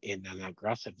in an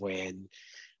aggressive way. And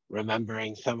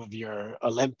remembering some of your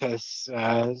Olympus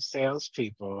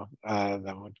salespeople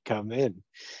that would come in.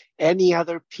 Any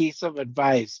other piece of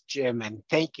advice, Jim? And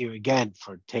thank you again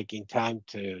for taking time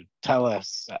to tell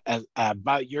us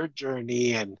about your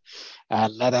journey and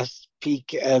let us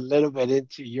peek a little bit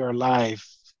into your life.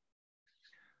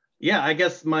 yeah. I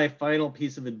guess my final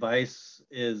piece of advice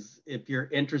is if you're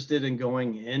interested in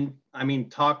going in, I mean,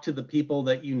 talk to the people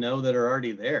that you know that are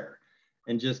already there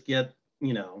and just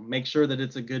make sure that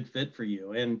it's a good fit for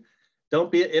you. And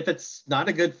don't be, if it's not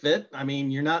a good fit, I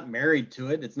mean, you're not married to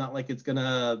it. It's not like it's going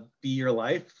to be your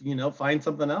life, find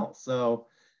something else. So,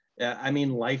 yeah, I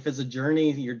mean, life is a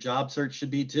journey. Your job search should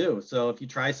be too. So if you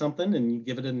try something and you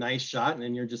give it a nice shot and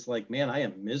then you're just like, man, I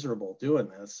am miserable doing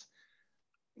this,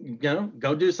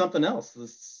 go do something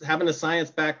else. Having a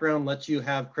science background lets you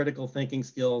have critical thinking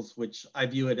skills, which I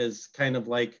view it as kind of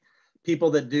like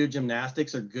people that do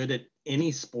gymnastics are good at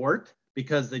any sport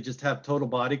because they just have total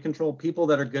body control. People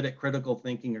that are good at critical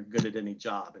thinking are good at any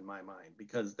job in my mind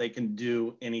because they can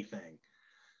do anything.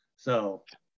 So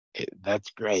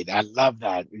That's great. I love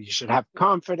that. You should have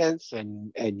confidence,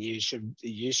 and you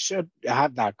should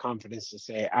have that confidence to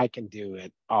say, I can do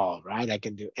it all, right? I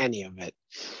can do any of it.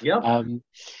 Yep. Um,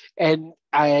 and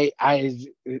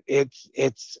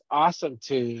it's awesome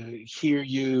to hear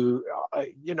you,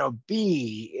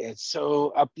 be it's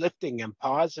so uplifting and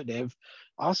positive.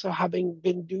 Also, having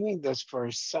been doing this for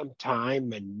some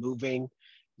time and moving,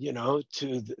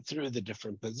 through the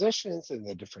different positions and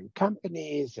the different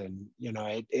companies, and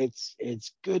it's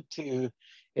good to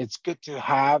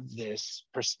have this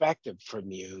perspective from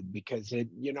you, because a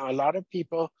lot of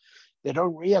people, they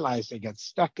don't realize they get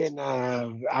stuck in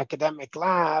a academic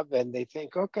lab and they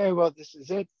think, okay, well, this is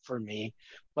it for me.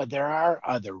 But there are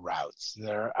other routes.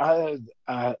 There are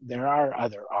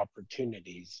other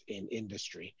opportunities in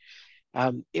industry.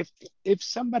 If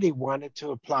somebody wanted to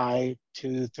apply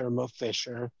to Thermo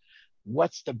Fisher,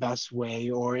 what's the best way?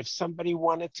 Or if somebody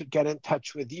wanted to get in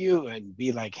touch with you and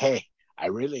be like, hey, I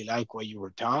really like what you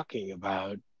were talking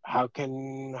about. How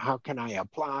can I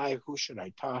apply? Who should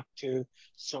I talk to?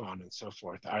 So on and so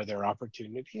forth. Are there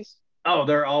opportunities? Oh,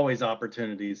 there are always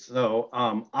opportunities. So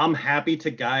I'm happy to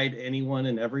guide anyone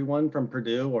and everyone from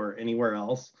Purdue or anywhere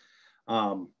else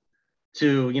um,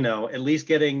 to, at least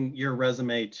getting your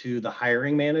resume to the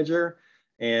hiring manager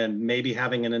and maybe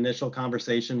having an initial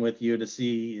conversation with you to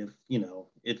see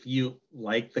if you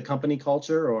like the company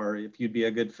culture or if you'd be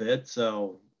a good fit.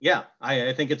 So yeah,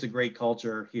 I think it's a great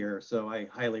culture here. So I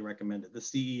highly recommend it. The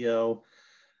CEO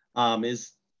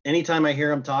is anytime I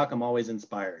hear him talk, I'm always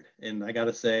inspired. And I got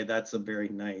to say, that's a very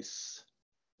nice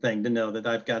thing to know that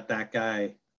I've got that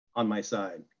guy on my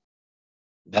side.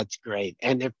 That's great.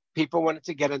 And if people wanted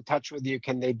to get in touch with you,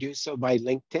 can they do so by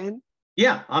LinkedIn?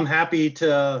 Yeah, I'm happy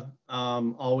to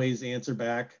always answer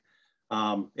back.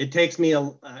 It takes me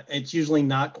it's usually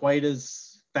not quite as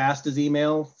fast as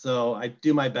email. So I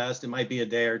do my best. It might be a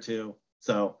day or two.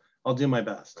 So I'll do my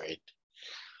best. Great.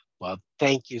 Well,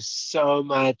 thank you so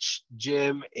much,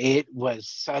 Jim. It was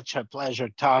such a pleasure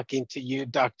talking to you,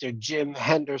 Dr. Jim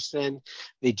Henderson,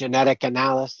 the genetic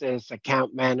analysis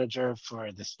account manager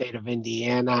for the state of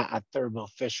Indiana at Thermo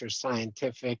Fisher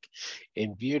Scientific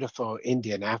in beautiful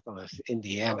Indianapolis,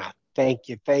 Indiana. Thank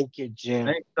you. Thank you, Jim.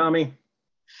 Thanks, Tommy.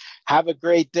 Have a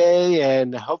great day,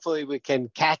 and hopefully we can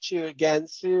catch you again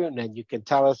soon and you can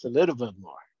tell us a little bit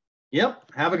more.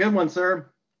 Yep. Have a good one,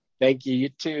 sir. Thank you. You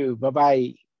too.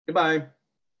 Bye-bye. Goodbye.